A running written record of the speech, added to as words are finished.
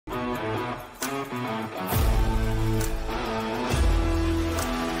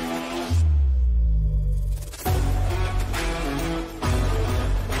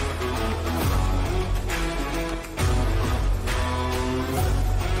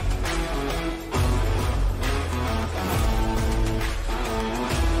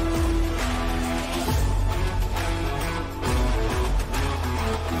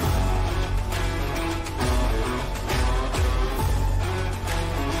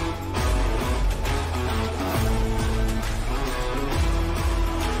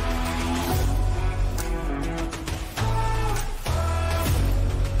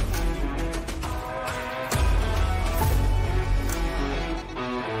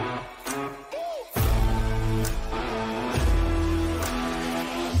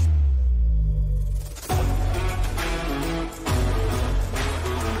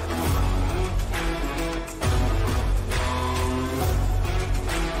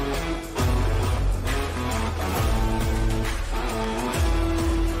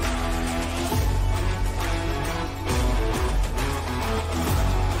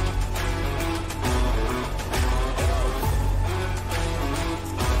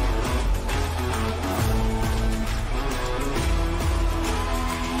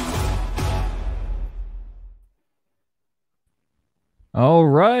All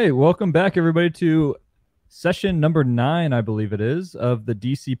right, welcome back everybody to session number 9, I believe it is, of the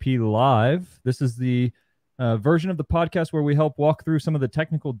DCP Live. This is the version of the podcast where we help walk through some of the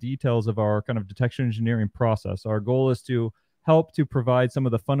technical details of our kind of detection engineering process. Our goal is to help to provide some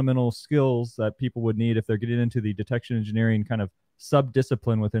of the fundamental skills that people would need if they're getting into the detection engineering kind of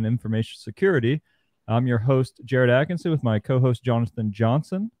sub-discipline within information security. I'm your host, Jared Atkinson, with my co-host, Jonathan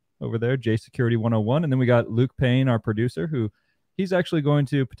Johnson, over there, J Security 101. And then we got Luke Payne, our producer, who he's actually going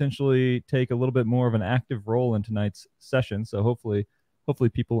to potentially take a little bit more of an active role in tonight's session. So hopefully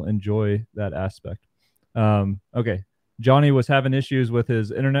people enjoy that aspect. Okay. Johnny was having issues with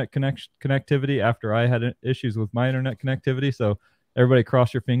his internet connectivity after I had issues with my internet connectivity. So everybody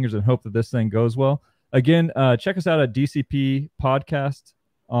cross your fingers and hope that this thing goes well. Again, check us out at DCP Podcast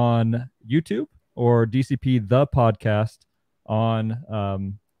on YouTube or DCP The Podcast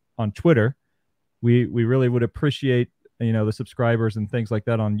on Twitter. We really would appreciate the subscribers and things like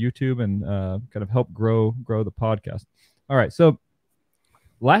that on YouTube, and kind of help grow the podcast. All right, so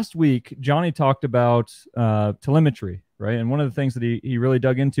last week Johnny talked about telemetry, right? And one of the things that he really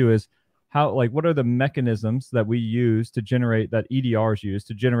dug into is how, like, what are the mechanisms that we use to generate, that EDRs use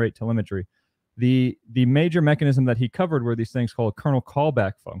to generate telemetry. The major mechanism that he covered were these things called kernel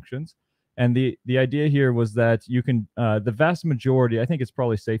callback functions. And the idea here was that you can, the vast majority, I think it's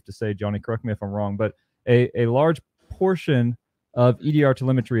probably safe to say, Johnny, correct me if I'm wrong, but a large portion of EDR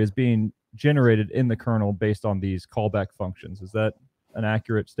telemetry is being generated in the kernel based on these callback functions. Is that an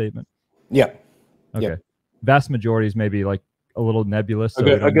accurate statement? Yeah. Okay. Yep. Vast majority is maybe like a little nebulous. So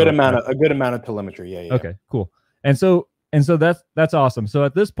a good amount of telemetry. Yeah. Okay, cool. And so that's awesome. So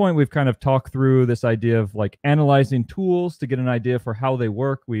at this point, we've kind of talked through this idea of like analyzing tools to get an idea for how they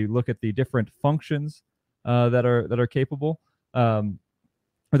work. We look at the different functions that are capable, or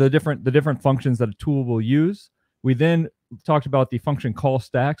the different functions that a tool will use. We then talked about the function call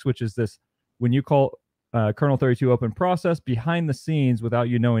stacks, which is this: when you call kernel 32 open process, behind the scenes, without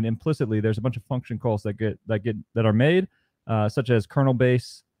you knowing implicitly, there's a bunch of function calls that are made, such as kernel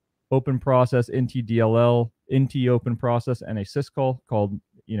base, open process, ntdll, nt open process, and a syscall called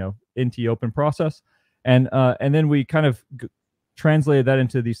nt open process, and then we kind of translated that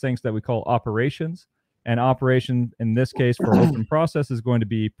into these things that we call operations. And operation in this case for open process is going to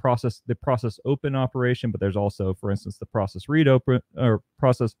be the process open operation, but there's also, for instance, the process read open or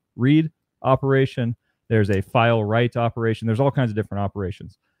process read operation. There's a file write operation. There's all kinds of different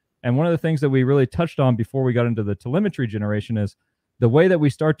operations. And one of the things that we really touched on before we got into the telemetry generation is the way that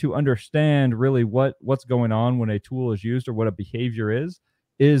we start to understand really what's going on when a tool is used or what a behavior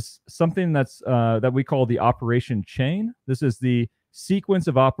is something that's that we call the operation chain. This is the sequence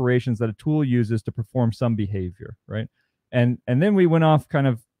of operations that a tool uses to perform some behavior, right? And then we went off kind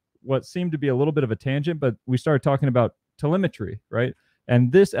of what seemed to be a little bit of a tangent, but we started talking about telemetry, right? And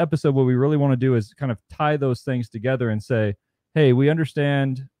this episode, what we really want to do is kind of tie those things together and say, hey, we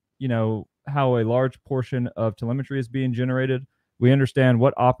understand, how a large portion of telemetry is being generated. We understand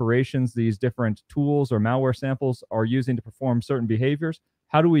what operations these different tools or malware samples are using to perform certain behaviors.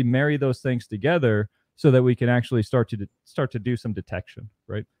 How do we marry those things together so that we can actually start to do some detection,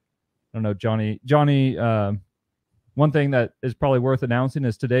 right? I don't know, Johnny. One thing that is probably worth announcing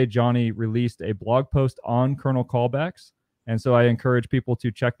is today Johnny released a blog post on kernel callbacks, and so I encourage people to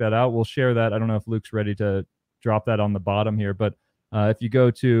check that out. We'll share that. I don't know if Luke's ready to drop that on the bottom here, but if you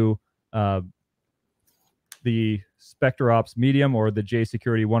go to the SpecterOps Medium or the J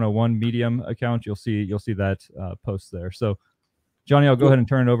Security 101 Medium account, you'll see that post there. So, Johnny, I'll go ahead and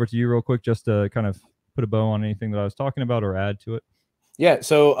turn it over to you real quick, just to kind of put a bow on anything that I was talking about or add to it. Yeah.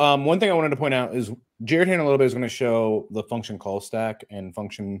 So one thing I wanted to point out is Jared here in a little bit is going to show the function call stack and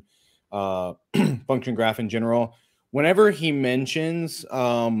function graph in general. Whenever he mentions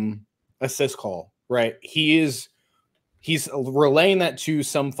a syscall, right, he's relaying that to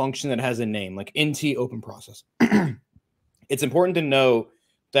some function that has a name, like nt open process. It's important to note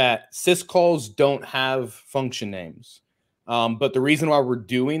that syscalls don't have function names. But the reason why we're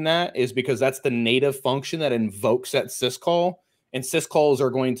doing that is because that's the native function that invokes that syscall, and syscalls are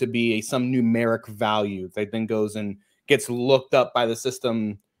going to be some numeric value that then goes and gets looked up by the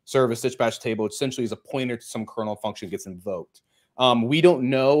system service dispatch table. It essentially is a pointer to some kernel function gets invoked. We don't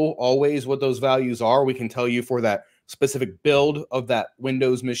know always what those values are. We can tell you for that specific build of that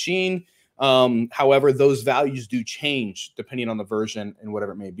Windows machine. However, those values do change depending on the version and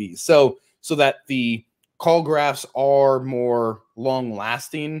whatever it may be. So that the call graphs are more long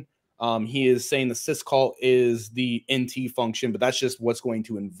lasting. He is saying the syscall is the NT function, but that's just what's going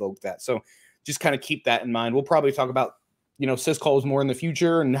to invoke that. So just kind of keep that in mind. We'll probably talk about, syscalls more in the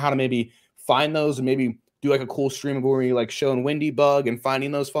future and how to maybe find those and maybe do like a cool stream where we like showing Windybug and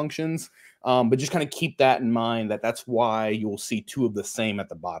finding those functions. But just kind of keep that in mind, that's why you'll see two of the same at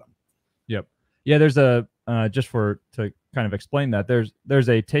the bottom. Yep. Yeah, there's a to kind of explain that, there's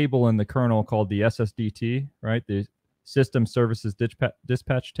a table in the kernel called the SSDT, right? The System Services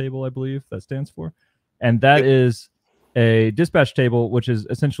Dispatch Table, I believe that stands for. And that is a dispatch table which is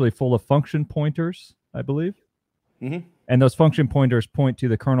essentially full of function pointers, I believe. Mm-hmm. And those function pointers point to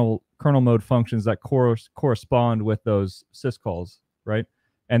the kernel mode functions that correspond with those syscalls, right?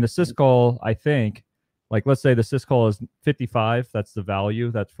 And the syscall, I think, like let's say the syscall is 55, that's the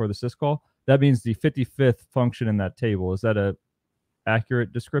value that's for the syscall. That means the 55th function in that table. Is that a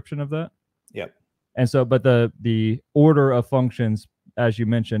accurate description of that? Yep. And so, but the order of functions, as you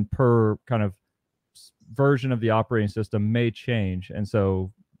mentioned, per kind of version of the operating system may change. And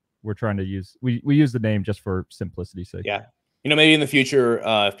so we're trying to use, we use the name just for simplicity's sake. Yeah. You know, maybe in the future,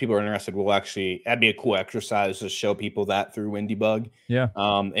 if people are interested, we'll actually, that'd be a cool exercise to show people that through Windybug. Yeah.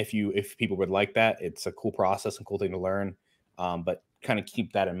 If people would like that, it's a cool process and cool thing to learn. But kind of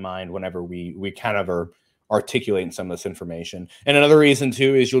keep that in mind whenever we kind of are articulating some of this information. And another reason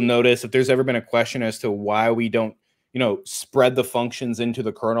too is you'll notice if there's ever been a question as to why we don't, you know, spread the functions into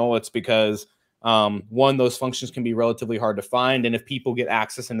the kernel, it's because one, those functions can be relatively hard to find. And if people get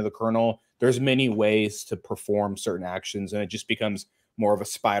access into the kernel, there's many ways to perform certain actions, and it just becomes more of a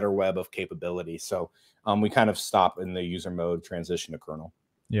spider web of capability. So we kind of stop in the user mode, transition to kernel.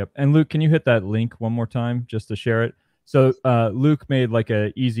 Yep. And Luke, can you hit that link one more time just to share it? So Luke made like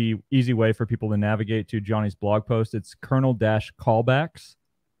a easy way for people to navigate to Johnny's blog post. It's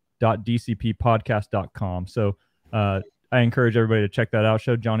kernel-callbacks.dcppodcast.com. So I encourage everybody to check that out.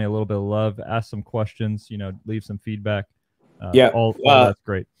 Show Johnny a little bit of love, ask some questions, you know, leave some feedback. All that's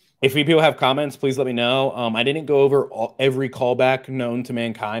great. If people have comments, please let me know. I didn't go over every callback known to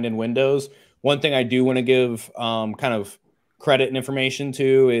mankind in Windows. One thing I do want to give kind of credit and information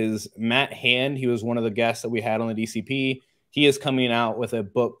to is Matt Hand. He was one of the guests that we had on the DCP. He is coming out with a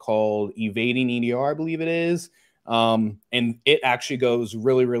book called Evading EDR, I believe it is. And it actually goes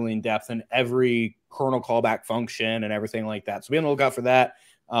really, really in depth in every kernel callback function and everything like that. So be on the lookout for that.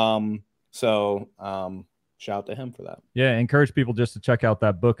 Shout out to him for that. Yeah, encourage people just to check out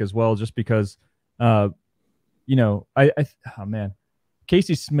that book as well, just because, you know, oh man,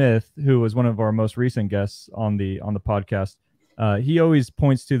 Casey Smith, who was one of our most recent guests on the podcast, he always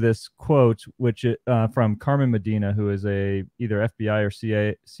points to this quote, which from Carmen Medina, who is either FBI or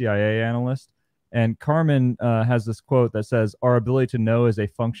CIA analyst. And Carmen has this quote that says, "Our ability to know is a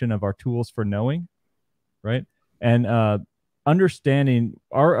function of our tools for knowing," right? And understanding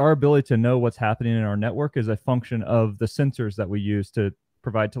our ability to know what's happening in our network is a function of the sensors that we use to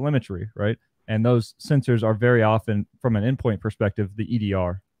provide telemetry, right? And those sensors are very often, from an endpoint perspective, the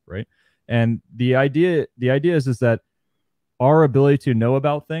EDR, right? And the idea is that our ability to know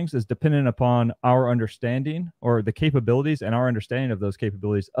about things is dependent upon our understanding, or the capabilities and our understanding of those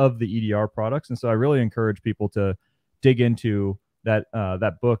capabilities of the EDR products. And so I really encourage people to dig into that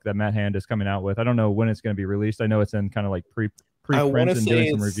book that Matt Hand is coming out with. I don't know when it's going to be released. I know it's in kind of like pre-print and doing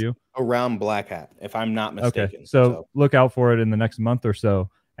some review around Black Hat, if I'm not mistaken. Okay, so look out for it in the next month or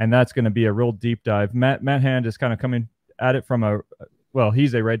so, and that's going to be a real deep dive. Matt Hand is kind of coming at it from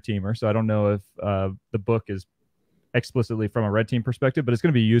he's a red teamer, so I don't know if the book is explicitly from a red team perspective, but it's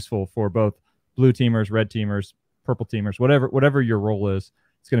going to be useful for both blue teamers, red teamers, purple teamers, whatever your role is.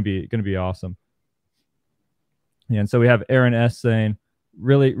 It's going to be awesome. Yeah, and so we have Aaron S saying,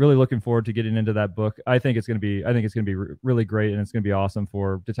 really looking forward to getting into that book. I think it's going to be really great, and it's going to be awesome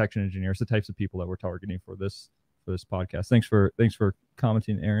for detection engineers, the types of people that we're targeting for this podcast. Thanks for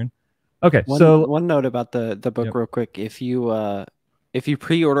commenting, Aaron. Okay, so one note about the book real quick. If you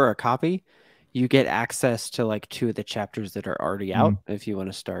pre-order a copy, you get access to like 2 of the chapters that are already out. If you want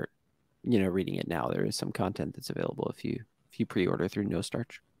to start, reading it now, there is some content that's available if you pre-order through No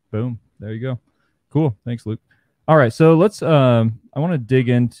Starch. Boom, there you go. Cool, thanks, Luke. All right, so let's. I want to dig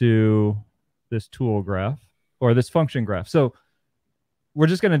into this tool graph, or this function graph. So we're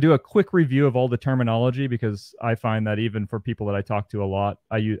just going to do a quick review of all the terminology, because I find that even for people that I talk to a lot,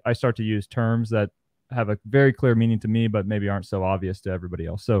 I start to use terms that have a very clear meaning to me, but maybe aren't so obvious to everybody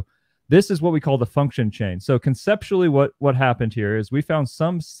else. So this is what we call the function chain. So conceptually, what happened here is we found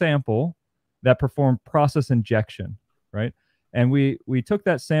some sample that performed process injection, right? And we took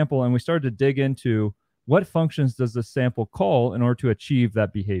that sample and we started to dig into what functions does this sample call in order to achieve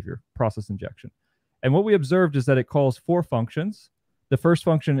that behavior, process injection. And what we observed is that it calls 4 functions. The first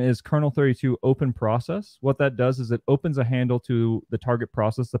function is kernel 32 open process. What that does is it opens a handle to the target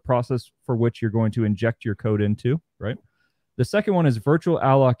process, the process for which you're going to inject your code into, right? The second one is virtual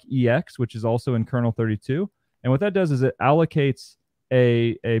alloc EX, which is also in kernel 32. And what that does is it allocates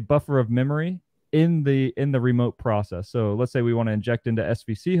a buffer of memory in the remote process. So let's say we want to inject into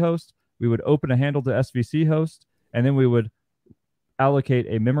SVC host. We would open a handle to SVC host, and then we would allocate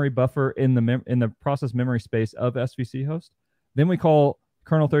a memory buffer in the process memory space of SVC host. Then we call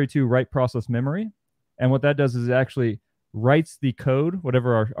kernel 32 write process memory. And what that does is it actually writes the code,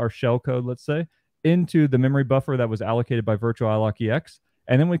 whatever our shell code, let's say, into the memory buffer that was allocated by virtual alloc EX.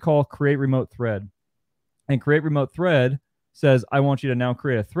 And then we call create remote thread. And create remote thread says, I want you to now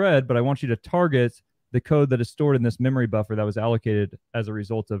create a thread, but I want you to target the code that is stored in this memory buffer that was allocated as a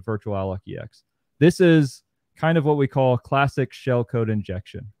result of virtual alloc EX. This is kind of what we call classic shell code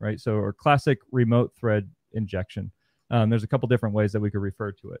injection, right? So, or classic remote thread injection. There's a couple different ways that we could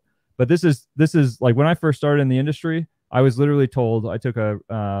refer to it. But this is like when I first started in the industry, I was literally told, I took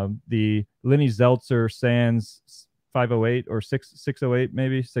the Lenny Zeltzer SANS 508 or 608,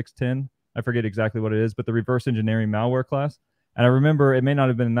 maybe 610. I forget exactly what it is, but the reverse engineering malware class. And I remember it may not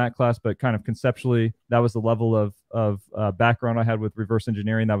have been in that class, but kind of conceptually, that was the level of background I had with reverse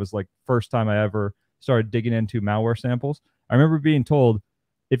engineering. That was like first time I ever started digging into malware samples. I remember being told,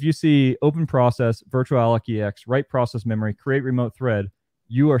 if you see open process, virtual alloc EX, write process memory, create remote thread,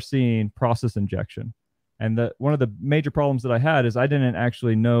 you are seeing process injection. And one of the major problems that I had is I didn't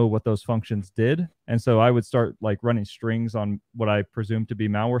actually know what those functions did. And so I would start like running strings on what I presumed to be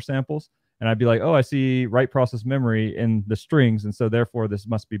malware samples. And I'd be like, oh, I see write process memory in the strings. And so therefore this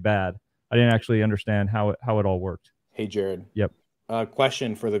must be bad. I didn't actually understand how it all worked. Hey, Jared. Yep.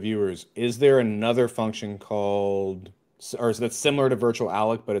 Question for the viewers. Is there another function called, or is that similar to virtual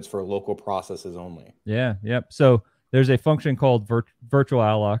alloc, but it's for local processes only? Yeah. Yep. So there's a function called virtual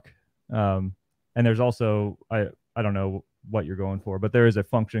alloc. And there's also, I don't know what you're going for, but there is a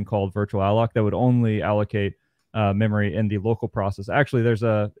function called virtual alloc that would only allocate memory in the local process. Actually, is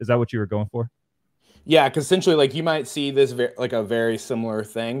that what you were going for? Yeah, because essentially, like you might see this like a very similar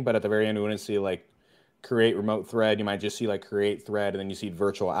thing, but at the very end, you wouldn't see like create remote thread. You might just see like create thread, and then you see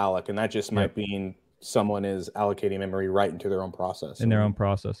virtual alloc, and that just might mean someone is allocating memory right into their own process. In their own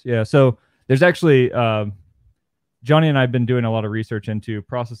process, yeah. So there's actually Johnny and I have been doing a lot of research into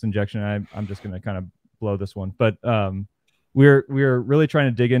process injection. I'm just going to kind of blow this one, but we're really trying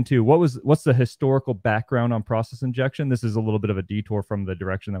to dig into what's the historical background on process injection. This is a little bit of a detour from the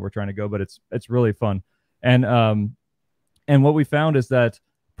direction that we're trying to go, but it's really fun. And what we found is that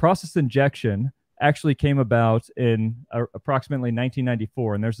process injection actually came about in approximately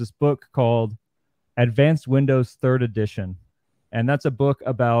 1994. And there's this book called Advanced Windows 3rd Edition. And that's a book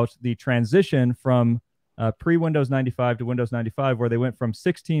about the transition from pre-Windows 95 to Windows 95, where they went from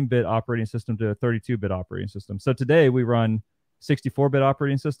 16-bit operating system to a 32-bit operating system. So today we run 64-bit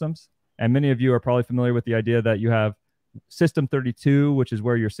operating systems, and many of you are probably familiar with the idea that you have System 32, which is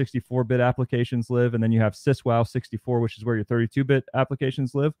where your 64-bit applications live, and then you have SysWow 64, which is where your 32-bit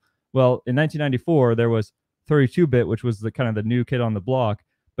applications live. Well, in 1994, there was 32-bit, which was the kind of the new kid on the block,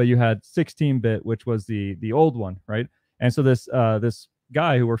 but you had 16-bit, which was the old one, right? And so this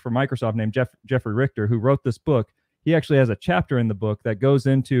guy who worked for Microsoft named Jeffrey Richter, who wrote this book, he actually has a chapter in the book that goes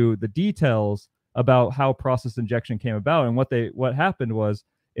into the details about how process injection came about. And what happened was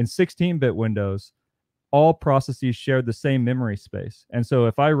in 16-bit Windows, all processes shared the same memory space. And so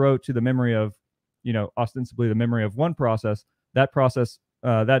if I wrote to the memory of, ostensibly the memory of one process,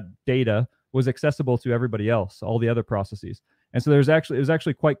 that data was accessible to everybody else, all the other processes. And so it was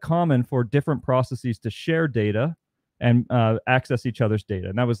actually quite common for different processes to share data and access each other's data.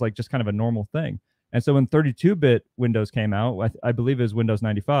 And that was like just kind of a normal thing. And so when 32-bit Windows came out, I believe it was Windows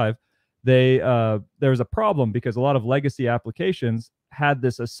 95, there was a problem because a lot of legacy applications had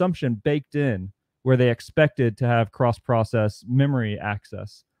this assumption baked in where they expected to have cross-process memory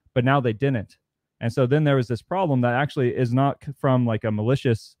access, but now they didn't. And so then there was this problem that actually is not from like a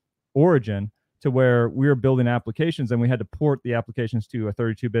malicious origin to where we were building applications and we had to port the applications to a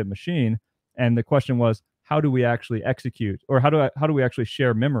 32-bit machine. And the question was, how do we actually execute, or how do we actually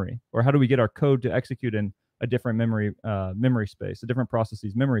share memory, or how do we get our code to execute in a different memory space, a different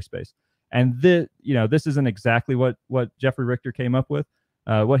process's memory space? And this isn't exactly what Jeffrey Richter came up with.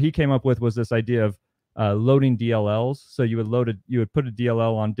 What he came up with was this idea of loading DLLs. So you would put a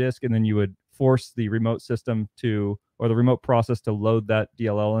DLL on disk, and then you would force the remote system or the remote process to load that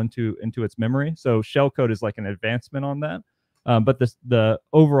DLL into its memory. So shellcode is like an advancement on that, but the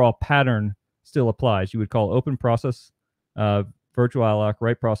overall pattern still applies. You would call open process, virtual alloc,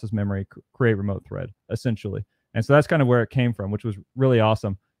 write process memory, create remote thread, essentially. And so that's kind of where it came from, which was really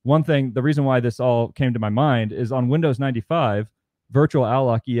awesome. The reason why this all came to my mind is on Windows 95, virtual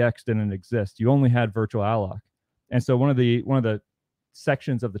alloc EX didn't exist. You only had virtual alloc. And so one of the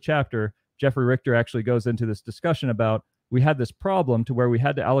sections of the chapter, Jeffrey Richter actually goes into this discussion about, we had this problem to where we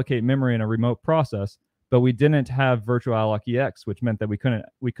had to allocate memory in a remote process, but we didn't have virtual alloc EX, which meant that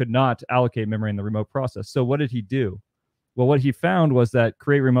we could not allocate memory in the remote process. So what did he do? Well, what he found was that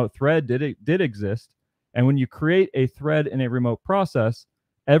create remote thread did exist. And when you create a thread in a remote process,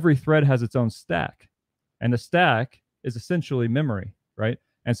 every thread has its own stack. And the stack is essentially memory, right?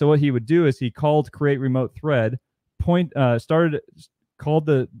 And so what he would do is he called create remote thread, created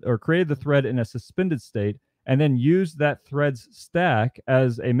the thread in a suspended state, and then used that thread's stack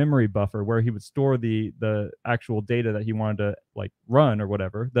as a memory buffer where he would store the actual data that he wanted to like run or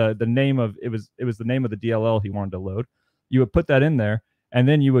whatever. The name of it was the name of the DLL he wanted to load. You would put that in there, and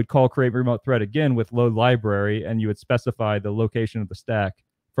then you would call create remote thread again with load library, and you would specify the location of the stack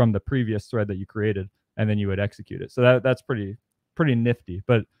from the previous thread that you created, and then you would execute it. So that's pretty nifty.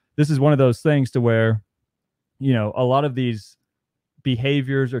 But this is one of those things to where, you know, a lot of these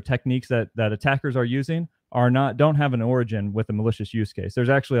behaviors or techniques that attackers are using don't have an origin with a malicious use case. There's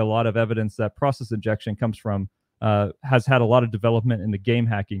actually a lot of evidence that process injection comes from has had a lot of development in the game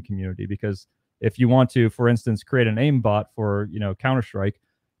hacking community, because if you want to, for instance, create an aimbot for, you know, Counter-Strike,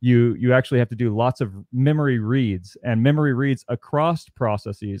 you actually have to do lots of memory reads, and memory reads across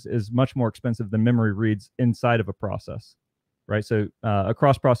processes is much more expensive than memory reads inside of a process, right? So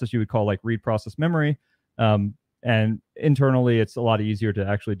across process you would call like read process memory, and internally it's a lot easier to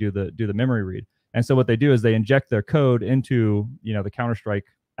actually do the memory read. And so what they do is they inject their code into, you know, the Counter-Strike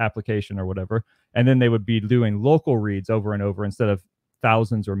application or whatever, and then they would be doing local reads over and over instead of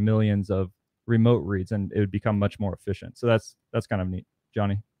thousands or millions of remote reads, and it would become much more efficient. So that's kind of neat.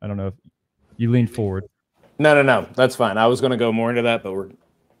 Johnny, I don't know if you leaned forward. No, that's fine. I was going to go more into that, but we're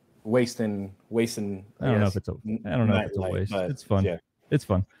wasting. I don't know if it's a waste. It's fun. Yeah. It's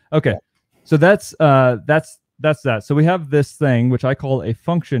fun. Okay, yeah. So that's that. So we have this thing which I call a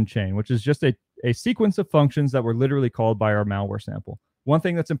function chain, which is just a sequence of functions that were literally called by our malware sample. One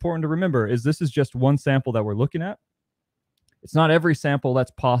thing that's important to remember is this is just one sample that we're looking at. It's not every sample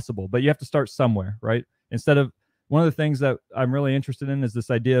that's possible, but you have to start somewhere, right? One of the things that I'm really interested in is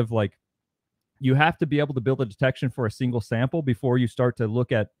this idea of like, you have to be able to build a detection for a single sample before you start to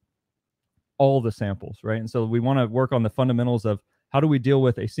look at all the samples, right? And so we want to work on the fundamentals of how do we deal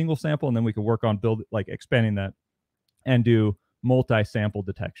with a single sample, and then we can work on expanding that and do multi-sample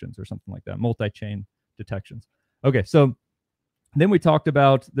detections or something like that, multi-chain detections. Okay, so then we talked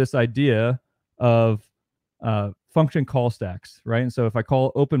about this idea of function call stacks, right? And so if I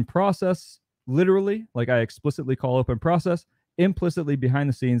call open process, literally, like I explicitly call open process, implicitly behind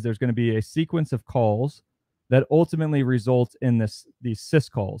the scenes, there's going to be a sequence of calls that ultimately result in these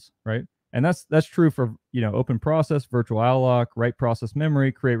syscalls, right? And that's true for, you know, open process, virtual alloc, write process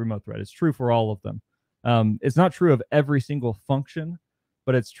memory, create remote thread. It's true for all of them. It's not true of every single function,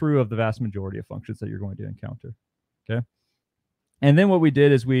 but it's true of the vast majority of functions that you're going to encounter. Okay. And then what we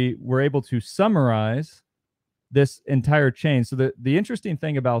did is we were able to summarize this entire chain. So the interesting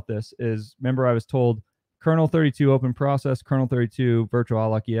thing about this is, remember I was told kernel 32 open process, kernel 32 virtual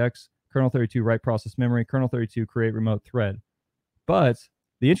alloc EX, kernel 32 write process memory, kernel 32 create remote thread. But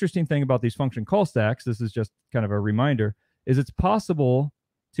the interesting thing about these function call stacks, this is just kind of a reminder, is it's possible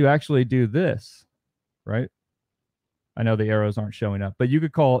to actually do this, right? I know the arrows aren't showing up, but you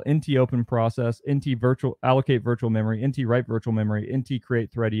could call int open process, int virtual allocate virtual memory, int write virtual memory, int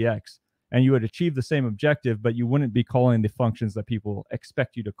create thread EX, and you would achieve the same objective, but you wouldn't be calling the functions that people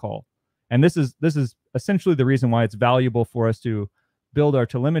expect you to call. And this is essentially the reason why it's valuable for us to build our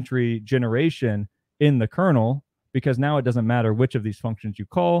telemetry generation in the kernel, because now it doesn't matter which of these functions you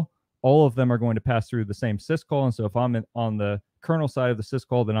call, all of them are going to pass through the same syscall. And so if I'm on the kernel side of the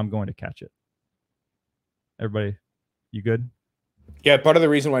syscall, then I'm going to catch it. Everybody, you good? Yeah, part of the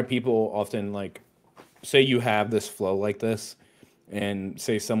reason why people often like say you have this flow like this, and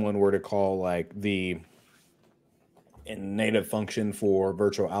say someone were to call like the native function for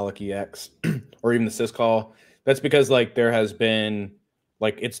virtual alloc EX or even the syscall, that's because like there has been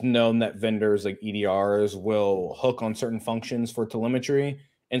like, it's known that vendors like EDRs will hook on certain functions for telemetry,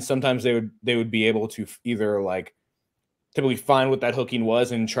 and sometimes they would be able to either like typically find what that hooking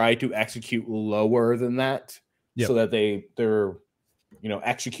was and try to execute lower than that, so that their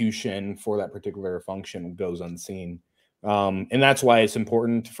execution for that particular function goes unseen. And that's why it's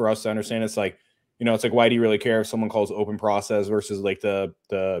important for us to understand. It's like, it's like, why do you really care if someone calls open process versus like the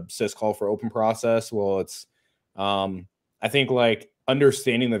syscall for open process? Well, it's I think like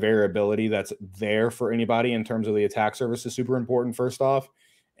understanding the variability that's there for anybody in terms of the attack surface is super important, first off.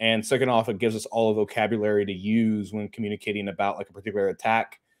 And second off, it gives us all the vocabulary to use when communicating about like a particular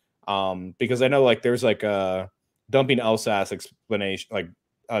attack. Because I know like there's like dumping LSAS explanation, like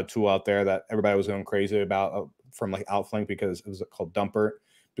a tool out there that everybody was going crazy about from like Outflank, because it was called Dumper,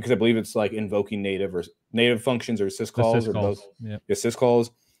 because I believe it's like invoking native functions or syscalls or both. Yeah,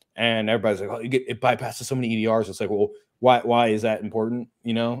 syscalls. And everybody's like, oh, it bypasses so many EDRs. It's like, well, why is that important?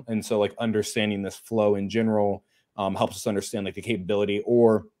 You know? And so like understanding this flow in general helps us understand like the capability,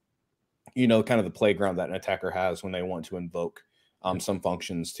 or, you know, kind of the playground that an attacker has when they want to invoke some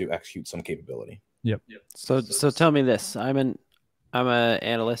functions to execute some capability. Yep. So tell me this. I'm an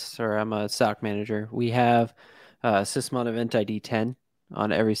analyst, or I'm a SOC manager. We have sysmon event ID 10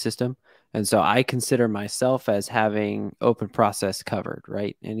 on every system. And so I consider myself as having open process covered,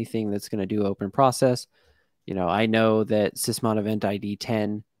 right? Anything that's going to do open process, you know, I know that sysmon event ID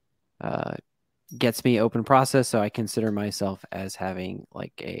 10 gets me open process. So I consider myself as having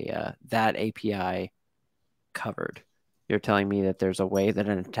like that API covered. You're telling me that there's a way that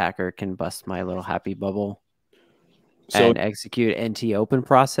an attacker can bust my little happy bubble and execute NT open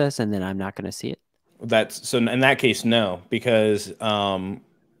process, and then I'm not going to see it? That's so in that case, no, because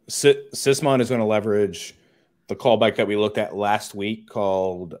sysmon is going to leverage the callback that we looked at last week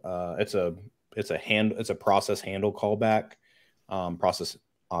called it's a process handle callback, process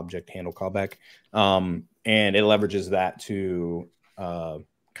object handle callback, and it leverages that to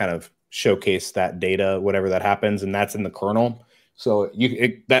kind of showcase that data, whatever that happens, and that's in the kernel. So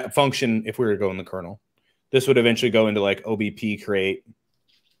that function, if we were to go in the kernel, this would eventually go into like OBP create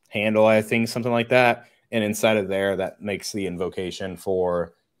handle, I think, something like that, and inside of there, that makes the invocation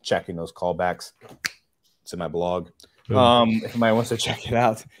for checking those callbacks. It's in my blog. If anybody wants to check it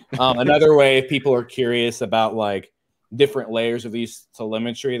out. Another way, if people are curious about like different layers of these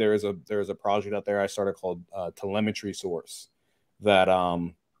telemetry, there is a project out there I started called telemetry source that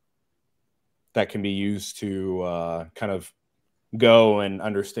that can be used to kind of go and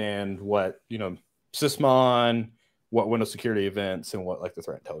understand what, you know, sysmon, what Windows security events, and what like the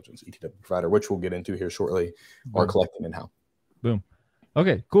threat intelligence ETW provider, which we'll get into here shortly, are collecting and how. Boom.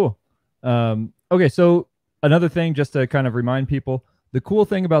 Okay, cool. Okay, so another thing, just to kind of remind people, the cool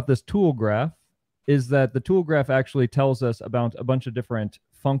thing about this tool graph is that the tool graph actually tells us about a bunch of different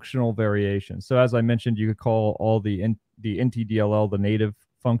functional variations. So as I mentioned, you could call all the NTDLL the native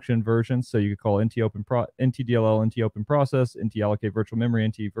function versions. So you could call NTDLL NT open process, NT allocate virtual memory,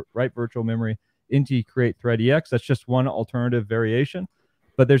 NT write virtual memory, NT create thread EX. That's just one alternative variation.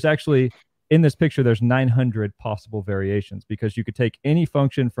 But there's actually, in this picture, there's 900 possible variations, because you could take any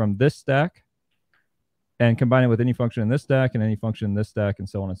function from this stack and combine it with any function in this stack and any function in this stack, and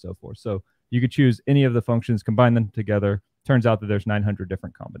so on and so forth. So you could choose any of the functions, combine them together. Turns out that there's 900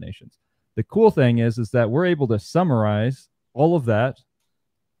 different combinations. The cool thing is that we're able to summarize all of that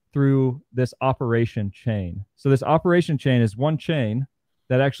through this operation chain. So this operation chain is one chain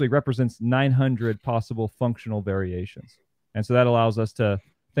that actually represents 900 possible functional variations. And so that allows us to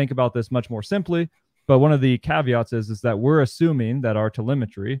think about this much more simply. But one of the caveats is that we're assuming that our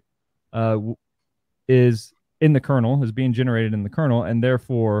telemetry is in the kernel, is being generated in the kernel, and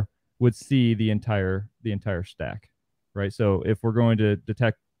therefore would see the entire stack, right? So if we're going to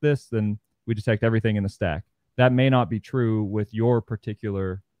detect this, then we detect everything in the stack. That may not be true with your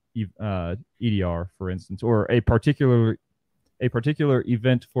particular EDR, for instance, or a particular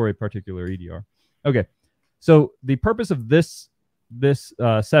event for a particular EDR. Okay, so the purpose of this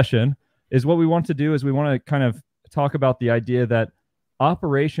session is, what we want to do is we want to kind of talk about the idea that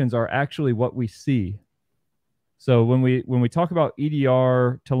operations are actually what we see. So when we talk about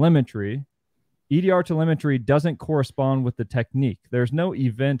EDR telemetry doesn't correspond with the technique. There's no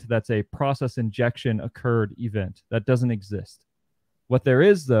event that's a process injection occurred event. That doesn't exist. What there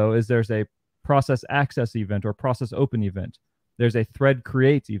is, though, is there's a process access event or process open event. There's a thread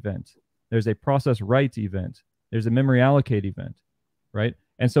create event. There's a process write event. There's a memory allocate event, right?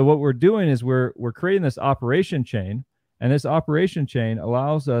 And so what we're doing is we're creating this operation chain, and this operation chain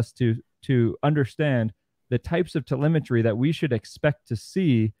allows us to understand the types of telemetry that we should expect to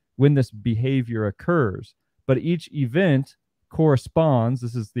see when this behavior occurs. But each event corresponds,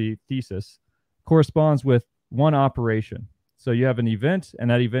 this is the thesis, corresponds with one operation. So you have an event,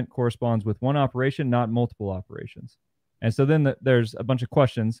 and that event corresponds with one operation, not multiple operations. And so then there's a bunch of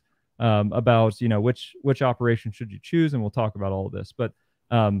questions about, you know, which operation should you choose, and we'll talk about all of this. But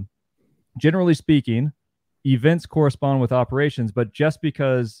generally speaking, events correspond with operations, but just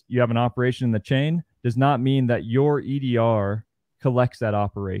because you have an operation in the chain does not mean that your EDR collects that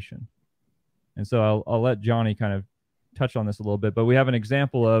operation. And so I'll let Johnny kind of touch on this a little bit, but we have an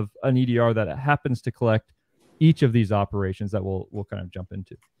example of an EDR that happens to collect each of these operations that we'll kind of jump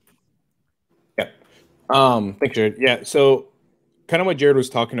into. Yeah. Thanks, Jared. Yeah. So kind of what Jared was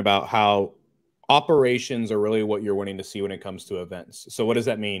talking about, how operations are really what you're wanting to see when it comes to events. So what does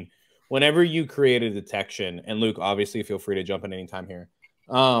that mean? Whenever you create a detection, and Luke, obviously feel free to jump in anytime here.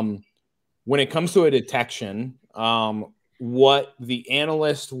 When it comes to a detection, what the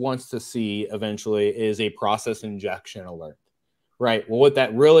analyst wants to see eventually is a process injection alert, right? Well, what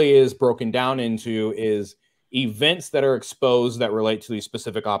that really is broken down into is events that are exposed that relate to these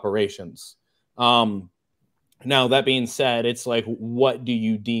specific operations. Now, that being said, it's like, what do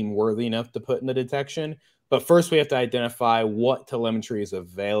you deem worthy enough to put in the detection? But first, we have to identify what telemetry is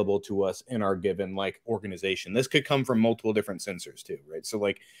available to us in our given like organization. This could come from multiple different sensors too, right? So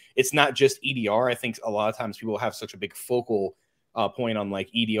like, it's not just EDR. I think a lot of times people have such a big focal point on like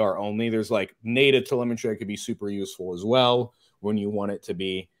EDR only. There's like native telemetry that could be super useful as well when you want it to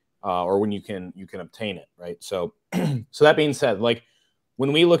be, or when you can obtain it, right? So, so that being said, like,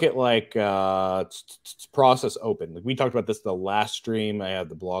 when we look at like process open, like we talked about this the last stream, I have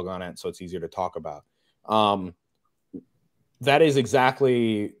the blog on it, so it's easier to talk about. That is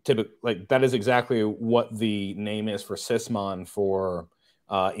exactly what the name is for Sysmon for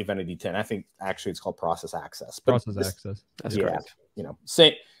Event ID 10. I think actually it's called process access. But access. That's correct. You know,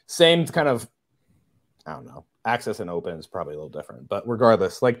 same kind of, I don't know. Access and open is probably a little different, but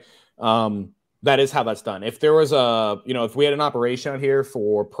regardless, like that is how that's done. If there was if we had an operation out here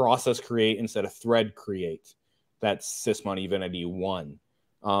for process create instead of thread create, that's Sysmon Event ID 1.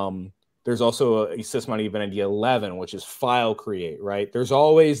 There's also a Sysmon Event ID 11, which is file create, right? There's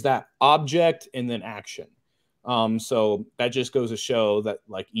always that object and then action. So that just goes to show that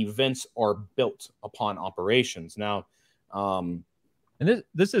like events are built upon operations. Now, and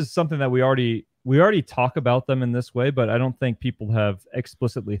this is something that we already talk about them in this way, but I don't think people have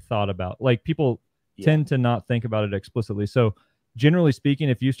explicitly thought about. Like people tend to not think about it explicitly. So generally speaking,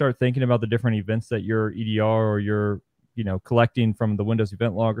 if you start thinking about the different events that your EDR or your collecting from the Windows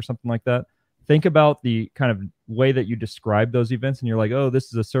event log or something like that, think about the kind of way that you describe those events, and you're like, oh, this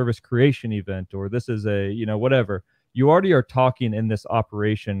is a service creation event, or this is a whatever. You already are talking in this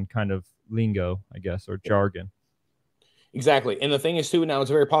operation kind of lingo, I guess, or jargon. Exactly. And the thing is too, now it's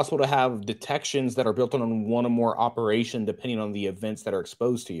very possible to have detections that are built on one or more operation depending on the events that are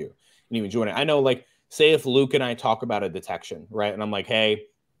exposed to you and you join it. I know, like, say if Luke and I talk about a detection, right? And I'm like, hey,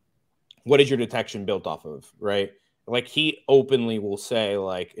 what is your detection built off of, right? Like he openly will say,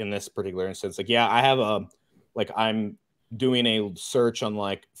 like in this particular instance, like, yeah, I have I'm doing a search on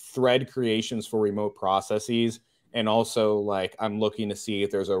like thread creations for remote processes. And also like, I'm looking to see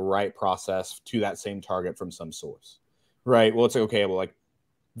if there's a write process to that same target from some source. Right. Well, it's okay. Well, like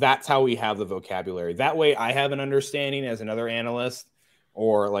that's how we have the vocabulary. That way I have an understanding as another analyst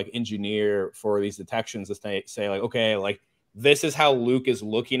or like engineer for these detections to say like, okay, like this is how Luke is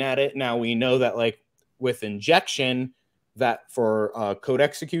looking at it. Now we know that like with injection, that for code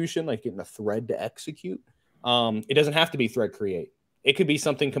execution, like getting a thread to execute, it doesn't have to be thread create. It could be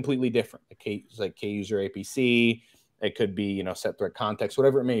something completely different. Like K-user APC. It could be, set thread context,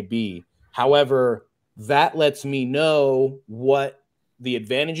 whatever it may be. However, that lets me know what the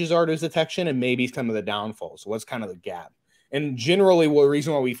advantages are to this detection and maybe some of the downfalls. So what's kind of the gap? And generally, the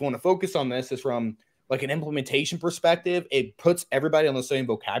reason why we want to focus on this is from like an implementation perspective. It puts everybody on the same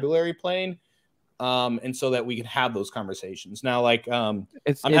vocabulary plane, and so that we can have those conversations. Now, like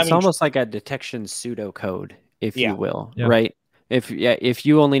it's almost like a detection pseudocode, if you will, right? If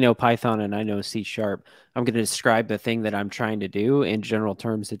you only know Python and I know C#, I'm going to describe the thing that I'm trying to do in general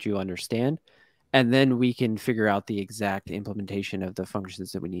terms that you understand. And then we can figure out the exact implementation of the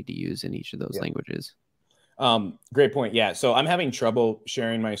functions that we need to use in each of those languages. Great point. Yeah. So I'm having trouble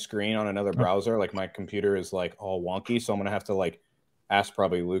sharing my screen on another browser. Like my computer is like all wonky. So I'm going to have to like ask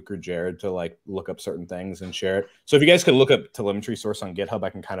probably Luke or Jared to like look up certain things and share it. So if you guys could look up telemetry source on GitHub, I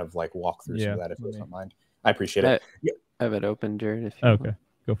can kind of like walk through some of that if you don't mind. I appreciate it. I have it open, Jared. If you want.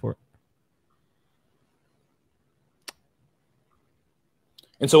 Go for it.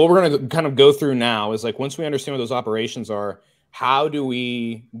 And so what we're going to kind of go through now is like, once we understand what those operations are, how do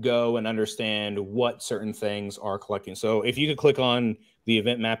we go and understand what certain things are collecting? So if you could click on the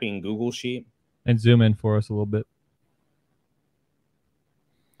event mapping Google sheet. And zoom in for us a little bit.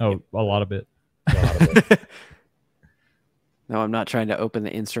 Oh, a lot of it. No, I'm not trying to open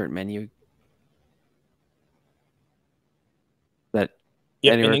the insert menu. And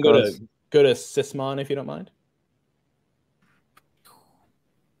then go to Sysmon if you don't mind.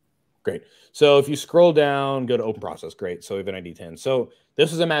 Great. So if you scroll down, go to open process. Great. So Event ID 10. So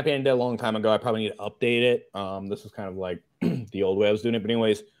this was a mapping I did a long time ago. I probably need to update it. This was kind of like the old way I was doing it. But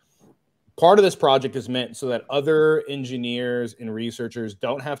anyways, part of this project is meant so that other engineers and researchers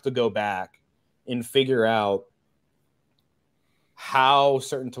don't have to go back and figure out how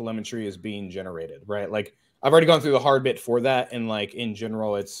certain telemetry is being generated, right? Like I've already gone through the hard bit for that, and like in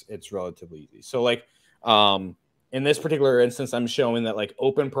general, it's relatively easy. So like in this particular instance, I'm showing that like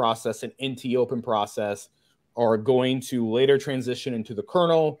open process and NT open process are going to later transition into the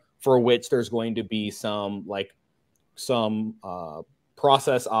kernel, for which there's going to be some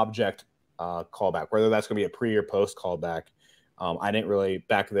process object callback, whether that's going to be a pre or post callback. I didn't really,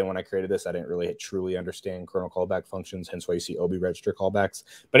 back then when I created this, I didn't really truly understand kernel callback functions, hence why you see OB register callbacks.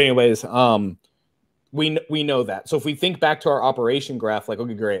 But anyways, we know that. So if we think back to our operation graph, like,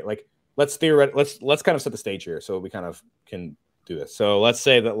 okay, great, like let's kind of set the stage here so we kind of can do this. So let's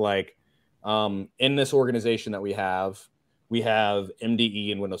say that like in this organization that we have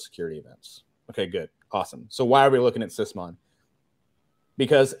MDE and Windows security events. Okay, good, awesome. So why are we looking at Sysmon?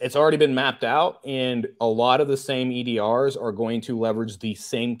 Because it's already been mapped out, and a lot of the same EDRs are going to leverage the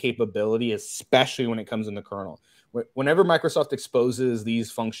same capability, especially when it comes in the kernel. Whenever Microsoft exposes these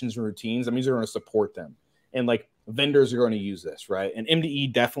functions and routines, that means they're going to support them. And like vendors are going to use this, right? And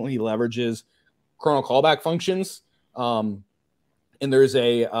MDE definitely leverages kernel callback functions. And there's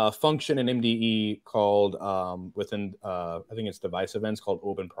a function in MDE called within, I think it's device events, called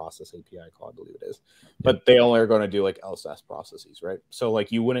open process API call, I believe it is. But they only are going to do like LSASS processes, right? So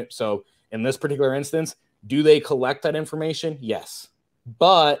like you wouldn't, so in this particular instance, do they collect that information? Yes.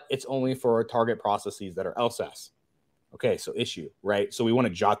 But it's only for target processes that are LSASS. Okay, so issue, right? So we want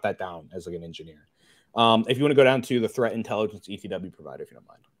to jot that down as like an engineer. If you want to go down to the threat intelligence ETW provider, if you don't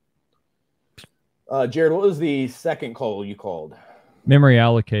mind. Jared, what was the second call you called? Memory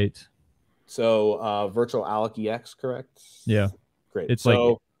allocate. So virtual alloc EX, correct? Yeah. Great. It's so,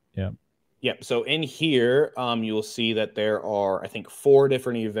 like, yeah. Yep. So in here, you will see that there are, I think, 4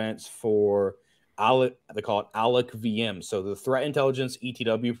 different events for alloc. They call it alloc VM. So the threat intelligence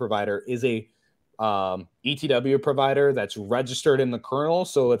ETW provider is a ETW provider that's registered in the kernel.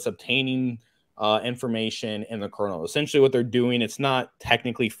 So it's obtaining information in the kernel. Essentially what they're doing, it's not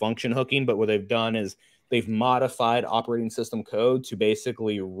technically function hooking, but what they've done is they've modified operating system code to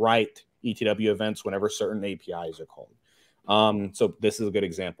basically write ETW events whenever certain APIs are called. So this is a good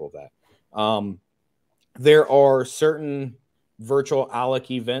example of that. There are certain virtual alloc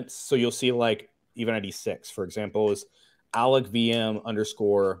events. So you'll see like even ID 6, for example, is alloc VM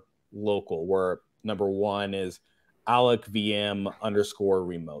underscore local, where number 1 is alloc VM underscore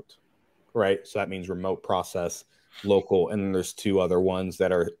remote, right? So that means remote process local, and then there's 2 other ones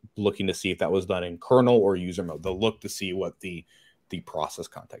that are looking to see if that was done in kernel or user mode. They'll look to see what the process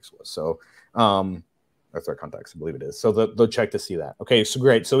context was. So that's our context, I believe it is. So they'll check to see that. Okay, so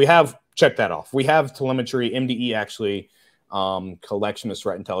great. So we have checked that off. We have telemetry, MDE actually collection of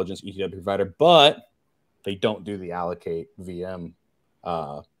threat intelligence ETW provider, but they don't do the allocate VM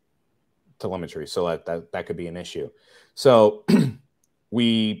telemetry. So that could be an issue. So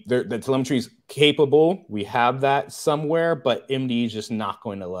the telemetry is capable. We have that somewhere, but MDE is just not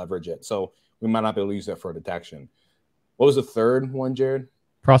going to leverage it. So we might not be able to use that for detection. What was the third one, Jared?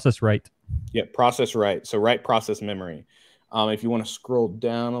 Process write. Yeah, process write. So write process memory. If you want to scroll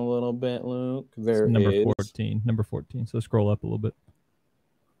down a little bit, Luke, there is number 14. Number 14. So scroll up a little bit.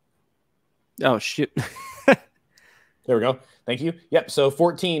 Oh, shoot. There we go. Thank you. Yep. So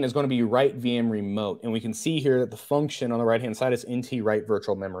 14 is going to be write VM remote. And we can see here that the function on the right-hand side is nt write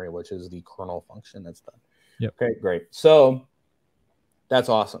virtual memory, which is the kernel function that's done. Yep. Okay, great. So that's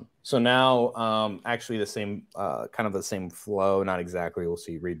awesome. So now actually the same, kind of the same flow, not exactly. We'll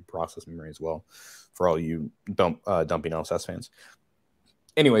see read process memory as well for all you dumping LSS fans.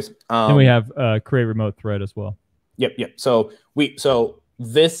 Anyways. And we have create remote thread as well. Yep. Yep. So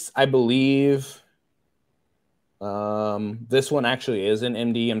this, I believe... this one actually is an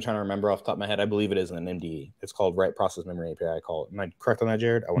MDE. I'm trying to remember off the top of my head. I believe it is an MDE. It's called Write Process Memory API call. Am I correct on that,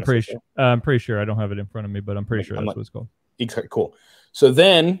 Jared? I'm pretty sure. I don't have it in front of me, but I'm pretty sure that's what it's called. Cool. So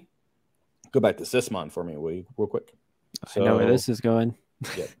then go back to Sysmon for me, will you, real quick? I know where this is going.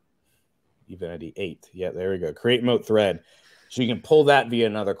 Yeah. Even ID 8. Yeah, there we go. Create remote thread. So you can pull that via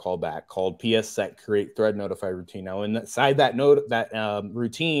another callback called PS set create thread notify routine. Now inside that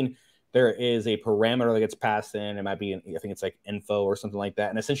routine, there is a parameter that gets passed in. It might be, I think it's like info or something like that.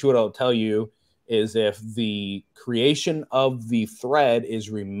 And essentially what it'll tell you is if the creation of the thread is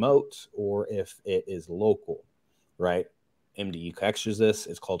remote or if it is local, right? MDE captures this.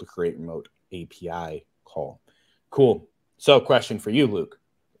 It's called a create remote API call. Cool. So question for you, Luke.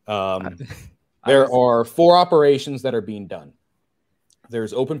 There are 4 operations that are being done.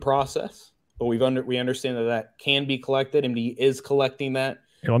 There's open process, but we understand that can be collected. MDE is collecting that.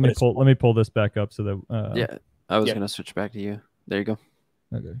 Here, let me pull this back up so that yeah, I was gonna switch back to you. There you go.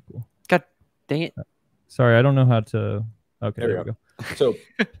 Okay, cool. God dang it. Sorry, I don't know how to Okay, there we go. So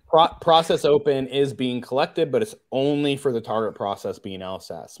process open is being collected, but it's only for the target process being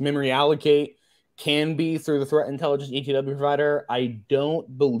LSAS. Memory allocate can be through the threat intelligence ETW provider. I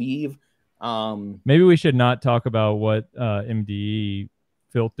don't believe. Maybe we should not talk about what MDE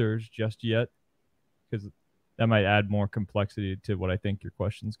filters just yet, because that might add more complexity to what I think your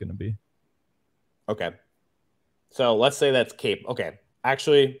question is going to be. Okay. So let's say that's CAPE. Okay.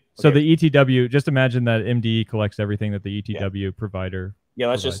 Actually, okay. So the ETW, just imagine that MDE collects everything that the ETW provider. Yeah,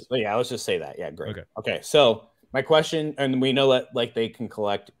 let's just say that. Yeah, great. Okay. So my question, and we know that like they can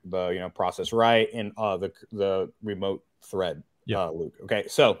collect the process right in the remote thread loop. Okay.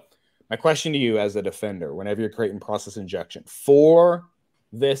 So my question to you as a defender, whenever you're creating process injection for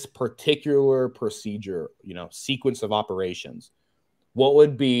this particular procedure, sequence of operations, what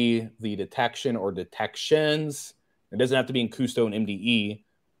would be the detection or detections? It doesn't have to be in Custo and MDE,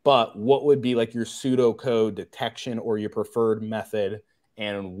 but what would be like your pseudocode detection or your preferred method,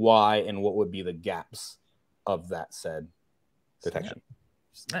 and why, and what would be the gaps of that said detection?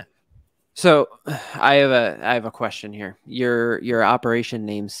 Snap. So I have a question here. Your operation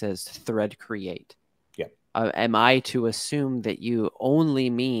name says thread create. Yeah. Am I to assume that you only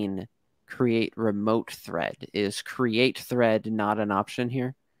mean create remote thread? Is create thread not an option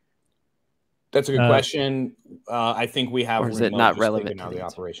here? That's a good question. I think we have. Or is it not relevant to the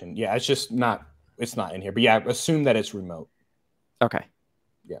operation? Yeah, it's just not. It's not in here. But yeah, assume that it's remote. Okay.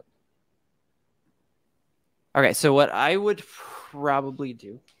 Yeah. Okay. So what I would probably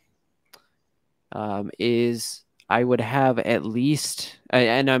do is I would have at least,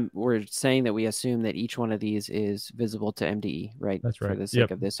 and we're saying that we assume that each one of these is visible to MDE, right? That's right. For the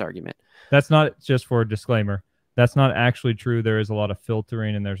sake of this argument. That's not just for a disclaimer. That's not actually true. There is a lot of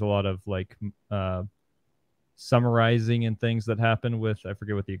filtering and there's a lot of like summarizing and things that happen with, I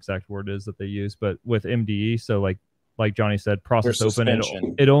forget what the exact word is that they use, but with MDE. So like Johnny said, process open,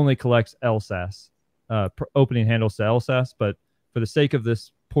 it only collects LSAS, opening handles to LSAS. But for the sake of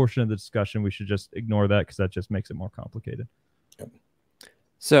this portion of the discussion, we should just ignore that because that just makes it more complicated. Yep.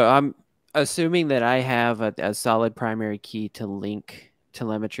 So I'm assuming that I have a solid primary key to link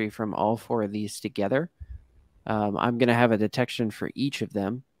telemetry from all four of these together. I'm going to have a detection for each of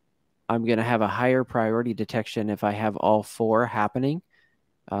them. I'm going to have a higher priority detection if I have all four happening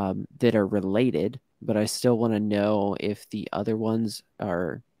that are related, but I still want to know if the other ones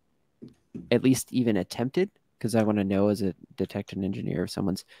are at least even attempted, because I want to know as a detection engineer if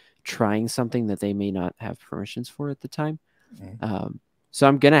someone's trying something that they may not have permissions for at the time. Mm-hmm. So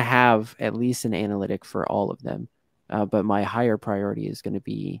I'm going to have at least an analytic for all of them, but my higher priority is going to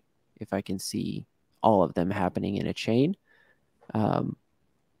be if I can see all of them happening in a chain.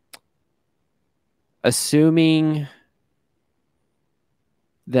 Assuming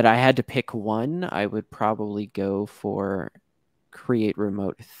that I had to pick one, I would probably go for create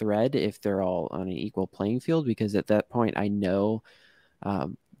remote thread if they're all on an equal playing field, because at that point I know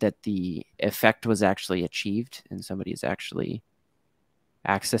that the effect was actually achieved and somebody is actually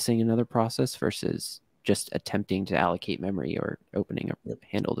accessing another process versus just attempting to allocate memory or opening a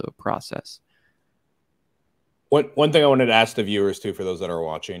handle to a process. One thing I wanted to ask the viewers too, for those that are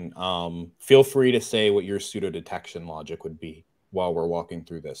watching, feel free to say what your pseudo detection logic would be while we're walking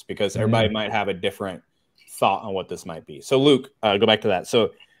through this, because everybody might have a different thought on what this might be. So Luke, go back to that.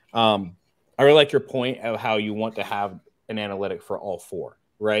 So I really like your point of how you want to have an analytic for all four,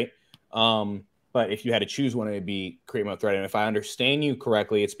 right? But if you had to choose one, it'd be create remote thread. And if I understand you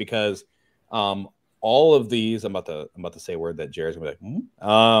correctly, it's because all of these, I'm about to say a word that Jared's gonna be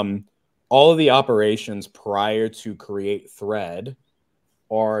like, all of the operations prior to create thread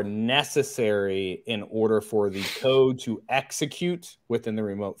are necessary in order for the code to execute within the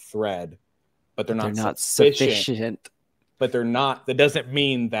remote thread, but they're not sufficient. But they're not. That doesn't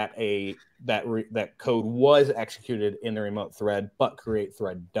mean that that code was executed in the remote thread, but create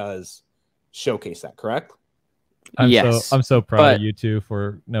thread does showcase that. Correct? Yes. I'm so proud of you two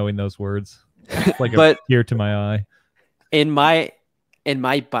for knowing those words. It's like a tear to my eye. In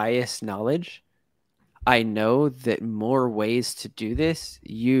my biased knowledge, I know that more ways to do this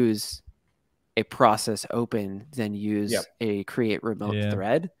use a process open than use a create remote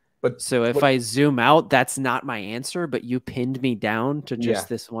thread. But so if I zoom out, that's not my answer, but you pinned me down to just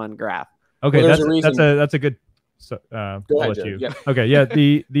this one graph. Okay, that's a good. So I'll let you. Yeah. Okay, yeah.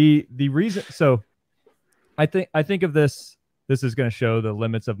 The reason. So I think of this. This is going to show the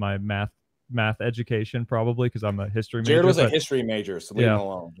limits of my math education, probably, because I'm a history major. Jared was a history major, so leave him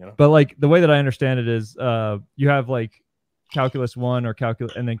alone. You know? But like the way that I understand it is, you have like calculus 1 or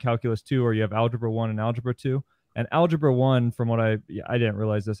calculus, and then calculus 2, or you have algebra 1 and algebra 2. And algebra 1, from what I didn't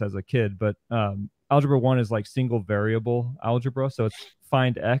realize this as a kid, but algebra 1 is like single variable algebra. So it's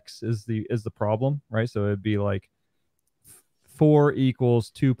find x is the problem, right? So it'd be like 4 equals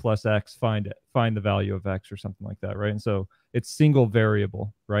 2 plus x, find the value of x or something like that, right? And so it's single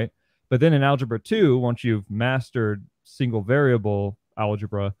variable, right? But then in algebra 2, once you've mastered single variable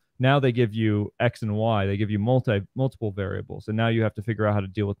algebra, now they give you x and y. They give you multiple variables, and now you have to figure out how to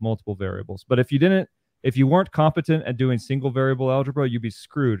deal with multiple variables. But if you weren't competent at doing single variable algebra, you'd be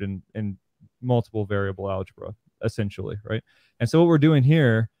screwed in multiple variable algebra, essentially, right? And so what we're doing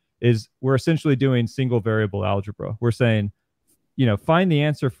here is we're essentially doing single variable algebra. We're saying, find the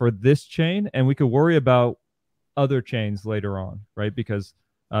answer for this chain, and we could worry about other chains later on, right? Because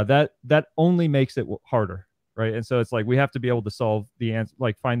that only makes it harder, right? And so it's like we have to be able to solve the answer,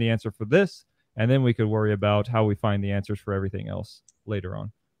 like find the answer for this, and then we could worry about how we find the answers for everything else later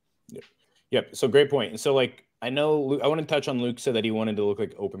on. Yep. So great point. And so like, I know Luke, I want to touch on Luke said that he wanted to look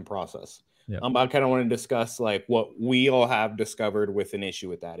like open process. Yeah. I kind of want to discuss like what we all have discovered with an issue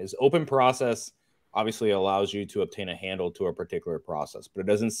with that is open process obviously allows you to obtain a handle to a particular process, but it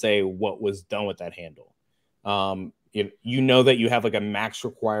doesn't say what was done with that handle. You know that you have like a max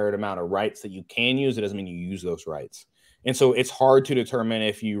required amount of writes that you can use. It doesn't mean you use those writes. And so it's hard to determine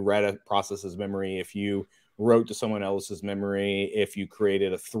if you read a process's memory, if you wrote to someone else's memory, if you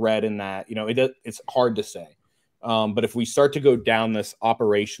created a thread in that, it's hard to say. But if we start to go down this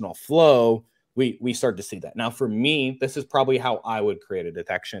operational flow, we start to see that. Now, for me, this is probably how I would create a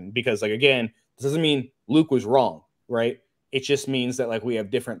detection, because like, again, this doesn't mean Luke was wrong, right? It just means that like we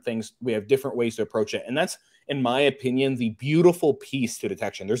have different things, we have different ways to approach it. And that's, in my opinion, the beautiful piece to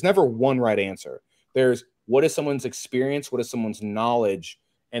detection. There's never one right answer. There's what is someone's experience, what is someone's knowledge,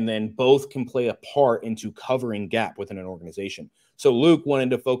 and then both can play a part into covering gap within an organization. So Luke wanted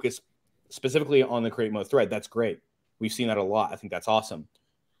to focus specifically on the create mode thread. That's great. We've seen that a lot. I think that's awesome.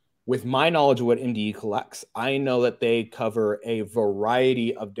 With my knowledge of what MDE collects, I know that they cover a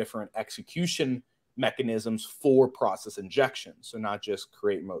variety of different execution mechanisms for process injection. So not just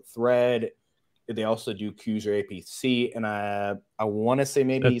create mode thread. They also do queues or APC. And I want to say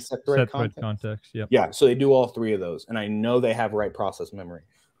maybe set thread context. Yep. Yeah. So they do all three of those. And I know they have write process memory.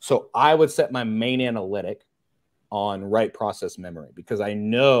 So I would set my main analytic on write process memory, because I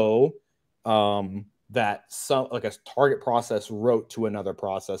know that like a target process wrote to another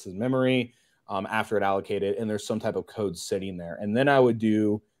process's memory after it allocated, and there's some type of code sitting there. And then I would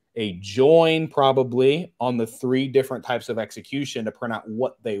do a join probably on the 3 different types of execution to print out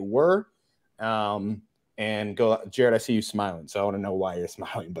what they were. And go, Jared, I see you smiling, so I want to know why you're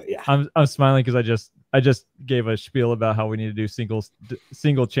smiling. But yeah, I'm smiling because I just gave a spiel about how we need to do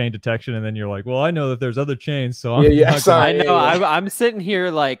single chain detection, and then you're like, well, I know that there's other chains, so I know. I'm sitting here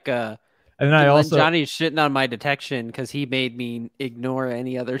like, and then I also Johnny's shitting on my detection because he made me ignore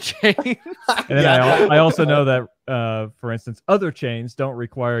any other chain. And then I also know that, for instance, other chains don't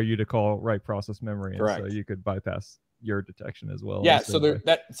require you to call write process memory, and so you could bypass your detection as well. Yeah, so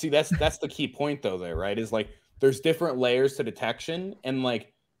that's the key point though there, right? Is like there's different layers to detection, and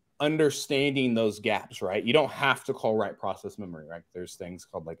like understanding those gaps, right? You don't have to call write process memory, right? There's things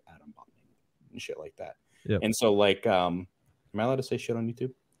called like atom bombing and shit like that. Yep. And so like am I allowed to say shit on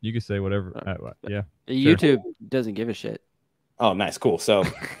YouTube? You can say whatever. Yeah. YouTube doesn't give a shit. Oh, nice, cool. So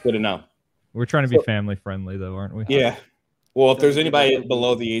good to know. We're trying to be family friendly though, aren't we? Yeah. Well, if there's anybody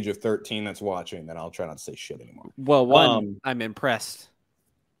below the age of 13 that's watching, then I'll try not to say shit anymore. Well, I'm impressed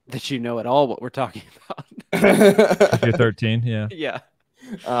that you know at all what we're talking about. If you're 13, yeah. Yeah.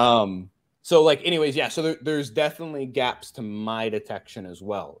 So like, anyways, yeah. So there's definitely gaps to my detection as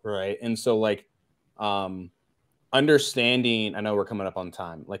well, right? And so like, understanding. I know we're coming up on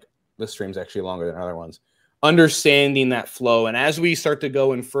time. Like this stream's actually longer than other ones. Understanding that flow, and as we start to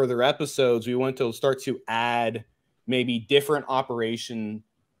go in further episodes, we want to start to add maybe different operation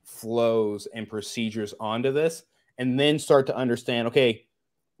flows and procedures onto this, and then start to understand, okay,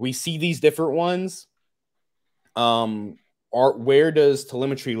 we see these different ones. Where does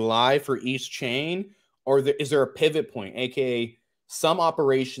telemetry lie for each chain? Or is there a pivot point, aka some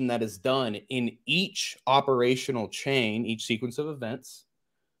operation that is done in each operational chain, each sequence of events,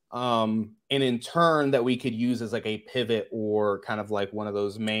 and in turn that we could use as like a pivot or kind of like one of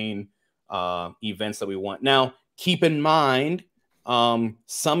those main events that we want. Now, keep in mind,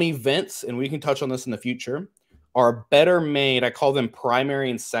 some events, and we can touch on this in the future, are better made. I call them primary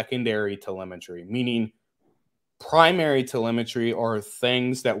and secondary telemetry, meaning primary telemetry are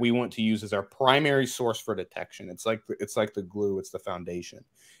things that we want to use as our primary source for detection. It's like the glue, it's the foundation.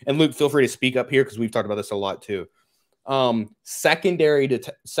 And Luke, feel free to speak up here because we've talked about this a lot too. Secondary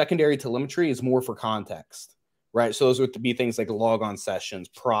telemetry is more for context. right? So those would be things like logon sessions,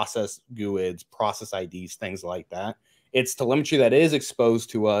 process GUIDs, process IDs, things like that. It's telemetry that is exposed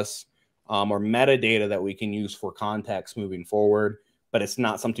to us, or metadata that we can use for context moving forward, but it's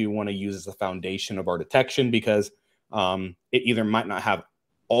not something we want to use as a foundation of our detection, because it either might not have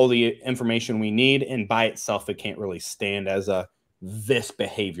all the information we need, and by itself, it can't really stand as a this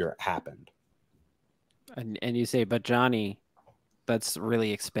behavior happened. And you say, but Johnny, that's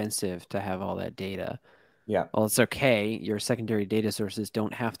really expensive to have all that data. Yeah. Well, it's okay. Your secondary data sources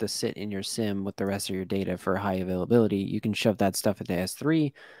don't have to sit in your SIM with the rest of your data for high availability. You can shove that stuff into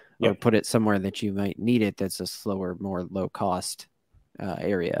S3 or put it somewhere that you might need it. That's a slower, more low cost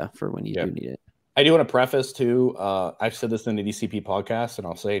area for when you do need it. I do want to preface too. I've said this in the DCP podcast, and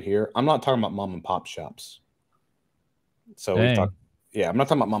I'll say it here. I'm not talking about mom and pop shops. So we talk. Yeah, I'm not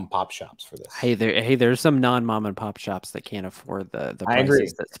talking about mom and pop shops for this. Hey, there's some non-mom and pop shops that can't afford the I prices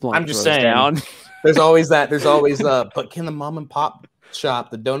agree. that Splunk I'm just throws saying. Down. There's always that. There's always but can the mom and pop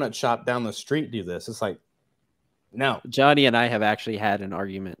shop, the donut shop down the street, do this? It's like, no. Johnny and I have actually had an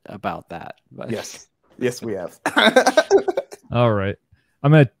argument about that. But... Yes, we have. All right,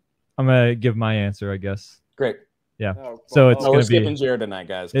 I'm gonna give my answer, I guess. Great. Yeah. So it's we're gonna skipping be Jared tonight,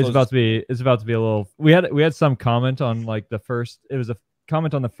 guys. It's about to be a little. We had some comment on like the first. It was a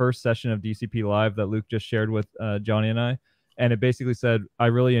comment on the first session of DCP Live that Luke just shared with Johnny and I, and it basically said, "I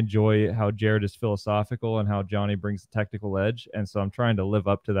really enjoy how Jared is philosophical and how Johnny brings the technical edge," and so I'm trying to live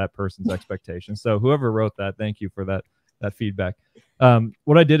up to that person's expectations. So whoever wrote that, thank you for that feedback.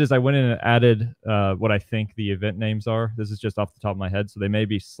 What I did is I went in and added what I think the event names are. This is just off the top of my head, so they may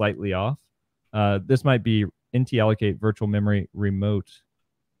be slightly off. This might be NT allocate virtual memory remote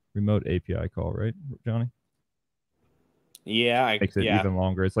API call, right, Johnny? Yeah, makes it even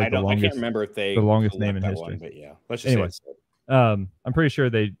longer. It's like the longest. I can't remember if they the longest name in history. One, but yeah, let's just say I'm pretty sure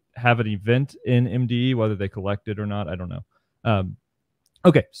they have an event in MDE, whether they collect it or not, I don't know.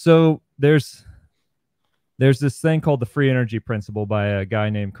 Okay, so there's this thing called the free energy principle by a guy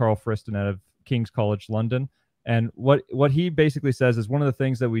named Carl Friston out of King's College London, and what he basically says is one of the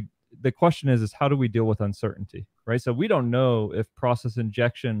things that the question is how do we deal with uncertainty, right? So we don't know if process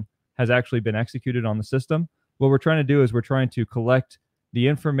injection has actually been executed on the system. What we're trying to do is we're trying to collect the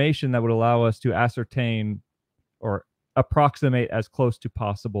information that would allow us to ascertain or approximate as close to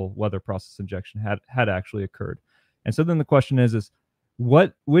possible whether process injection had actually occurred. And so then the question is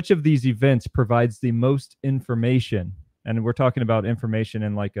which of these events provides the most information? And we're talking about information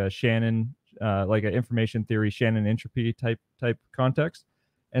in like a Shannon, like an information theory, Shannon entropy type context.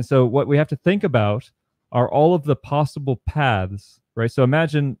 And so what we have to think about are all of the possible paths, right? So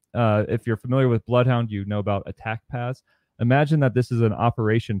imagine if you're familiar with Bloodhound, you know about attack paths. Imagine that this is an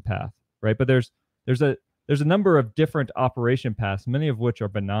operation path, right? But there's a number of different operation paths, many of which are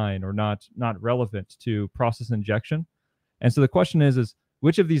benign or not relevant to process injection. And so the question is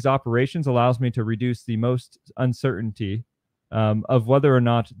which of these operations allows me to reduce the most uncertainty of whether or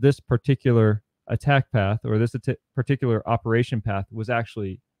not this particular attack path or this particular operation path was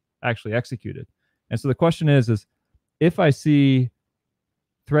actually executed. And so the question is if I see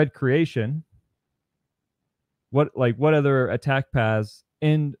thread creation, what other attack paths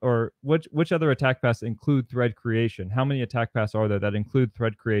which other attack paths include thread creation? How many attack paths are there that include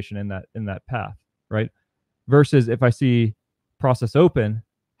thread creation in that path, right? Versus if I see process open,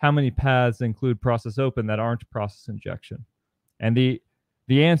 how many paths include process open that aren't process injection? And the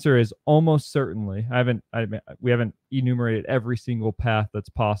answer is almost certainly, we haven't enumerated every single path that's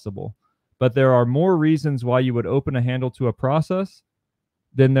possible, but there are more reasons why you would open a handle to a process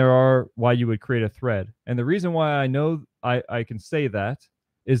than there are why you would create a thread. And the reason why I know I can say that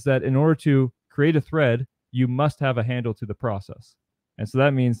is that in order to create a thread, you must have a handle to the process. And so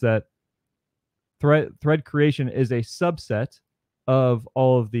that means that thread creation is a subset of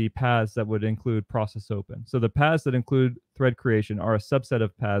all of the paths that would include process open. So the paths that include thread creation are a subset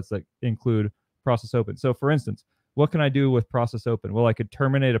of paths that include process open. So for instance, what can I do with process open? Well, I could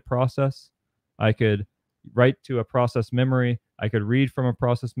terminate a process. I could write to a process memory. I could read from a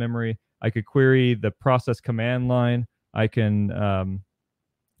process memory. I could query the process command line. I can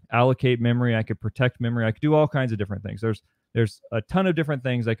allocate memory. I could protect memory. I could do all kinds of different things. There's a ton of different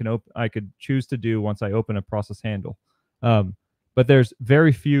things I could choose to do once I open a process handle. But there's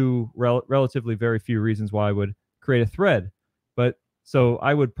relatively very few reasons why I would create a thread. But so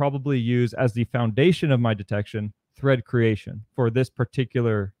I would probably use as the foundation of my detection thread creation for this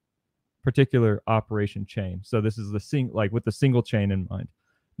particular operation chain. So this is with the single chain in mind.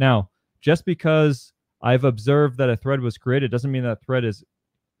 Now, just because I've observed that a thread was created doesn't mean that thread is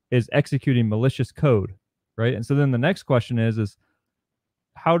executing malicious code, right? And so then the next question is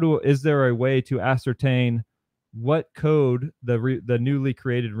there a way to ascertain what code the newly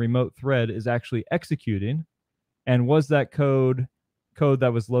created remote thread is actually executing, and was that code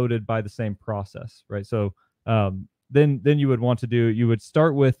that was loaded by the same process, right? So then you would want to you would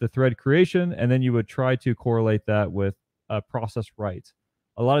start with the thread creation, and then you would try to correlate that with process write.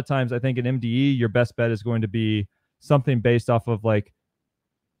 A lot of times, I think in MDE, your best bet is going to be something based off of like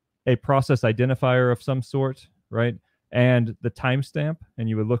a process identifier of some sort, right? And the timestamp, and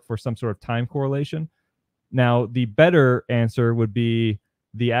you would look for some sort of time correlation. Now, the better answer would be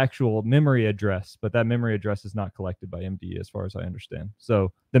the actual memory address, but that memory address is not collected by MDE as far as I understand.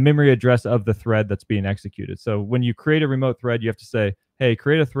 So the memory address of the thread that's being executed. So when you create a remote thread, you have to say, hey,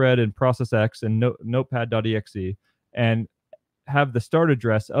 create a thread in process X and notepad.exe, and have the start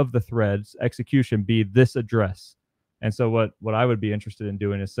address of the thread's execution be this address. And so what I would be interested in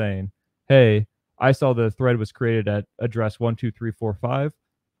doing is saying, hey, I saw the thread was created at address 12345.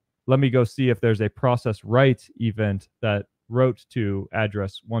 Let me go see if there's a process write event that wrote to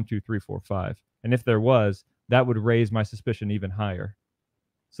address 12345. And if there was, that would raise my suspicion even higher.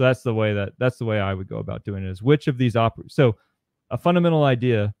 So that's the way I would go about doing it, is which of these so a fundamental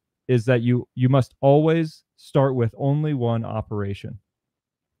idea is that you must always start with only one operation,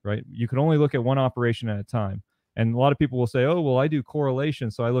 right? You can only look at one operation at a time. And a lot of people will say, oh, well, I do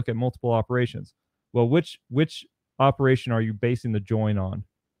correlation, so I look at multiple operations. Well, which operation are you basing the join on?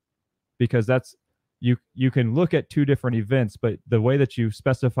 Because that's you can look at two different events, but the way that you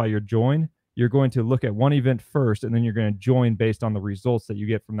specify your join, you're going to look at one event first, and then you're going to join based on the results that you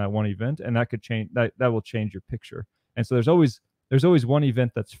get from that one event, and that could change that will change your picture. And so there's always one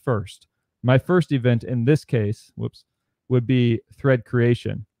event that's first. My first event in this case, would be thread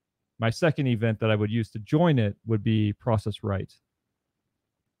creation. My second event that I would use to join it would be process write.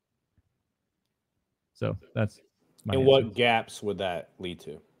 So that's my answer. What gaps would that lead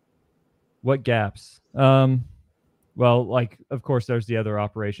to? What gaps? Well, like, of course, there's the other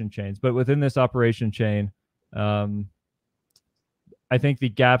operation chains, but within this operation chain, I think the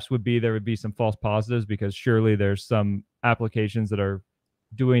gaps would be there would be some false positives, because surely there's some applications that are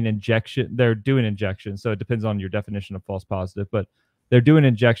doing injection. They're doing injection, so it depends on your definition of false positive. But they're doing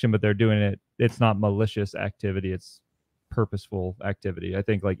injection, but they're doing it. It's not malicious activity. It's purposeful activity. I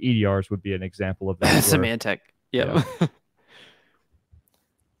think like EDRs would be an example of that. Semantic. Yep. Yeah.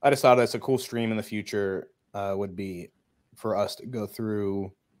 I just thought that's a cool stream in the future would be for us to go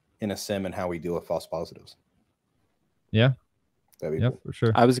through in a sim and how we deal with false positives. Yeah. That'd be cool. For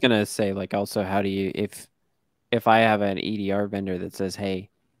sure. I was going to say, like, also, how do you, if I have an EDR vendor that says, hey,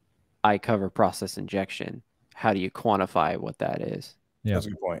 I cover process injection, how do you quantify what that is? Yeah. That's a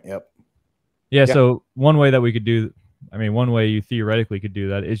good point. Yep. Yeah. So one way that we could do, one way you theoretically could do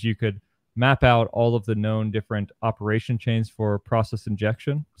that is you could map out all of the known different operation chains for process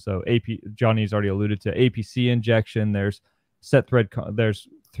injection. So Johnny's already alluded to APC injection. There's there's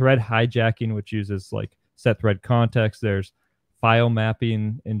thread hijacking, which uses like set thread context. There's file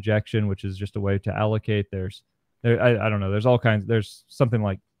mapping injection, which is just a way to allocate. I don't know. There's all kinds. There's something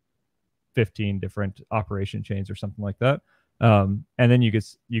like 15 different operation chains or something like that. And then you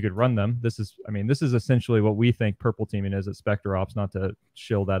could run them. This is essentially what we think purple teaming is at Spectre Ops, not to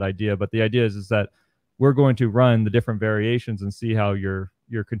shill that idea, but the idea is that we're going to run the different variations and see how your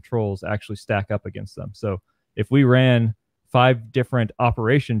controls actually stack up against them. So if we ran 5 different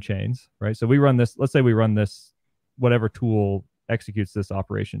operation chains, right? So we run this, let's say we run this, whatever tool executes this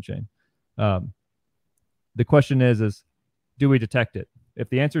operation chain. The question is do we detect it? If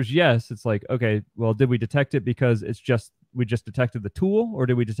the answer is yes, it's like, okay, well, did we detect it because we just detected the tool, or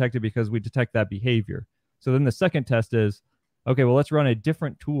did we detect it because we detect that behavior? So then the second test is, okay, well, let's run a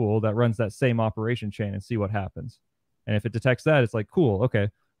different tool that runs that same operation chain and see what happens. And if it detects that, it's like, cool, okay,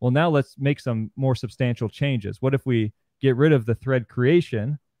 well, now let's make some more substantial changes. What if we get rid of the thread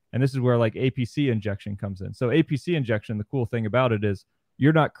creation? And this is where like APC injection comes in. So APC injection, the cool thing about it is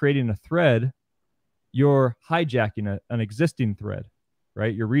you're not creating a thread, you're hijacking an existing thread,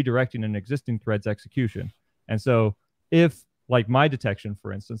 right? You're redirecting an existing thread's execution. And so if, like my detection,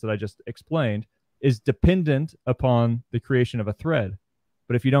 for instance, that I just explained, is dependent upon the creation of a thread,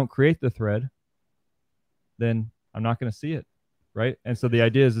 but if you don't create the thread, then I'm not going to see it, right? And so the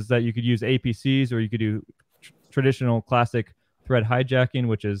idea is that you could use APCs, or you could do traditional classic thread hijacking,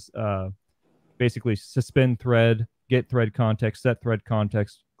 which is basically suspend thread, get thread context, set thread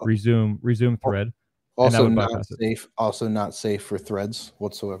context, resume thread. Also not safe. Also not safe for threads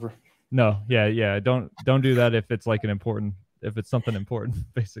whatsoever. No, yeah. Don't do that if it's like if it's something important,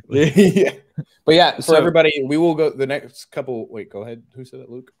 basically. Yeah. But yeah, for everybody, we will go the next couple. Wait, go ahead. Who said that,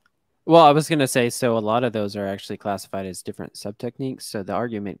 Luke? Well, I was going to say, so a lot of those are actually classified as different sub-techniques. So the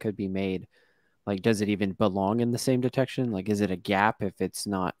argument could be made, Like, does it even belong in the same detection? Like, is it a gap if it's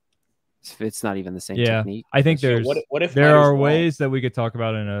not even the same technique? I think there MITRE's are wrong? ways that we could talk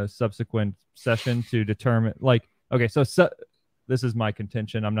about in a subsequent session to determine, like, okay, so this is my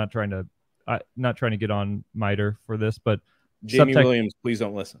contention. I'm not trying to get on MITRE for this, but Jamie Williams, please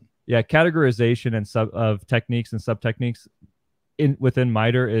don't listen. Yeah, categorization and of techniques and sub techniques within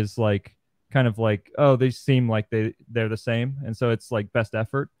MITRE is like kind of like, oh, they seem like they're the same, and so it's like best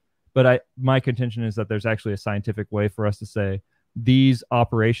effort. But my contention is that there's actually a scientific way for us to say these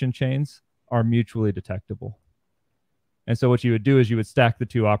operation chains are mutually detectable. And so what you would do is you would stack the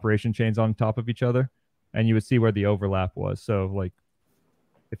two operation chains on top of each other, and you would see where the overlap was. So like,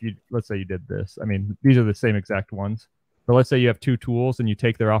 let's say you did this. I mean, these are the same exact ones. But let's say you have two tools and you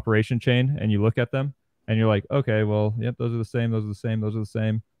take their operation chain and you look at them and you're like, okay, well, yep, those are the same, those are the same, those are the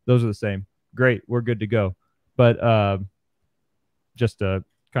same, those are the same. Great, we're good to go. But just to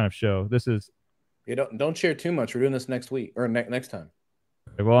kind of show, this is. You don't share too much. We're doing this next week or next time.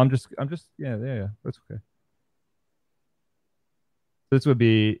 Okay, well, I'm just yeah, that's okay. This would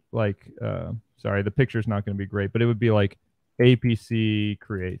be like, sorry, the picture's not going to be great, but it would be like APC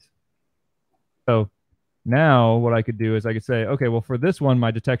create. So now what I could do is I could say, okay, well, for this one,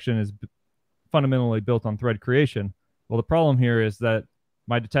 my detection is fundamentally built on thread creation. Well, the problem here is that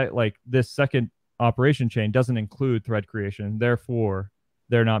this second operation chain doesn't include thread creation. Therefore,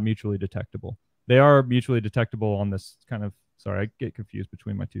 they're not mutually detectable. They are mutually detectable on this kind of, sorry, I get confused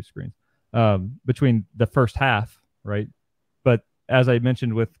between my two screens, between the first half, right? But as I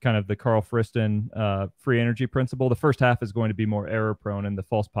mentioned with kind of the Carl Friston free energy principle, the first half is going to be more error prone in the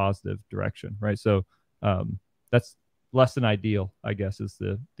false positive direction, right? So that's less than ideal, I guess, is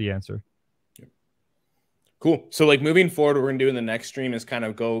the answer. Cool. So like moving forward, what we're gonna do in the next stream is kind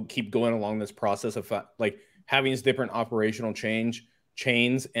of keep going along this process of like having these different operational chains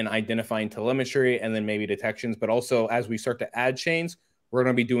and identifying telemetry and then maybe detections. But also as we start to add chains, we're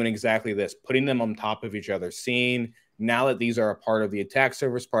going to be doing exactly this, putting them on top of each other, seeing now that these are a part of the attack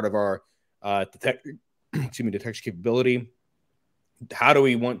surface, part of our detection capability. How do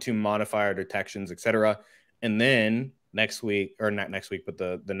we want to modify our detections, etc.? And then next week, or not next week, but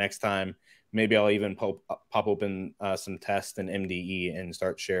the next time, maybe I'll even pop open some tests in MDE and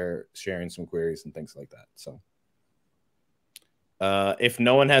start sharing some queries and things like that. So if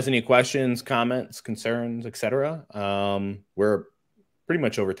no one has any questions, comments, concerns, etc., we're pretty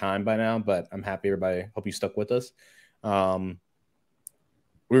much over time by now, but I'm happy everybody. Hope you stuck with us. We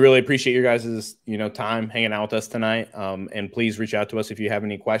really appreciate your guys' time hanging out with us tonight. And please reach out to us if you have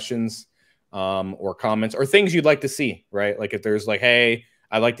any questions or comments or things you'd like to see, right? Like if there's like, hey,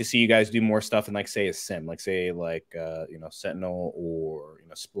 I'd like to see you guys do more stuff in like say a SIM, like say like Sentinel or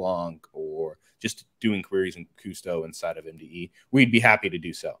Splunk or just doing queries in Kusto inside of MDE. We'd be happy to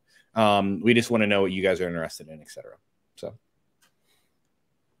do so. We just want to know what you guys are interested in, etc. So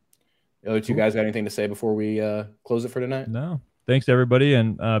the other two guys got anything to say before we close it for tonight? No. Thanks everybody,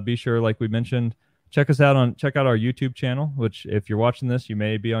 and be sure, like we mentioned, check out our YouTube channel, which if you're watching this, you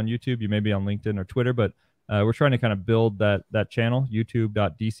may be on YouTube, you may be on LinkedIn or Twitter, but we're trying to kind of build that channel,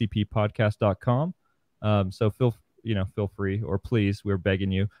 youtube.dcppodcast.com. So feel free, or please, we're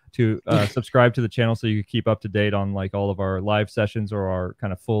begging you to subscribe to the channel so you can keep up to date on like all of our live sessions or our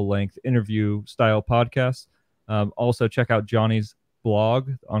kind of full length interview style podcasts. Also check out Johnny's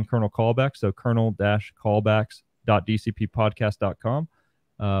blog on kernel callbacks, so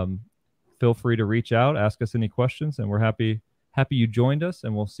kernel-callbacks.dcppodcast.com. Feel free to reach out, ask us any questions, and we're happy you joined us,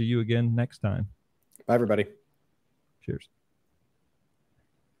 and we'll see you again next time. Bye, everybody. Cheers.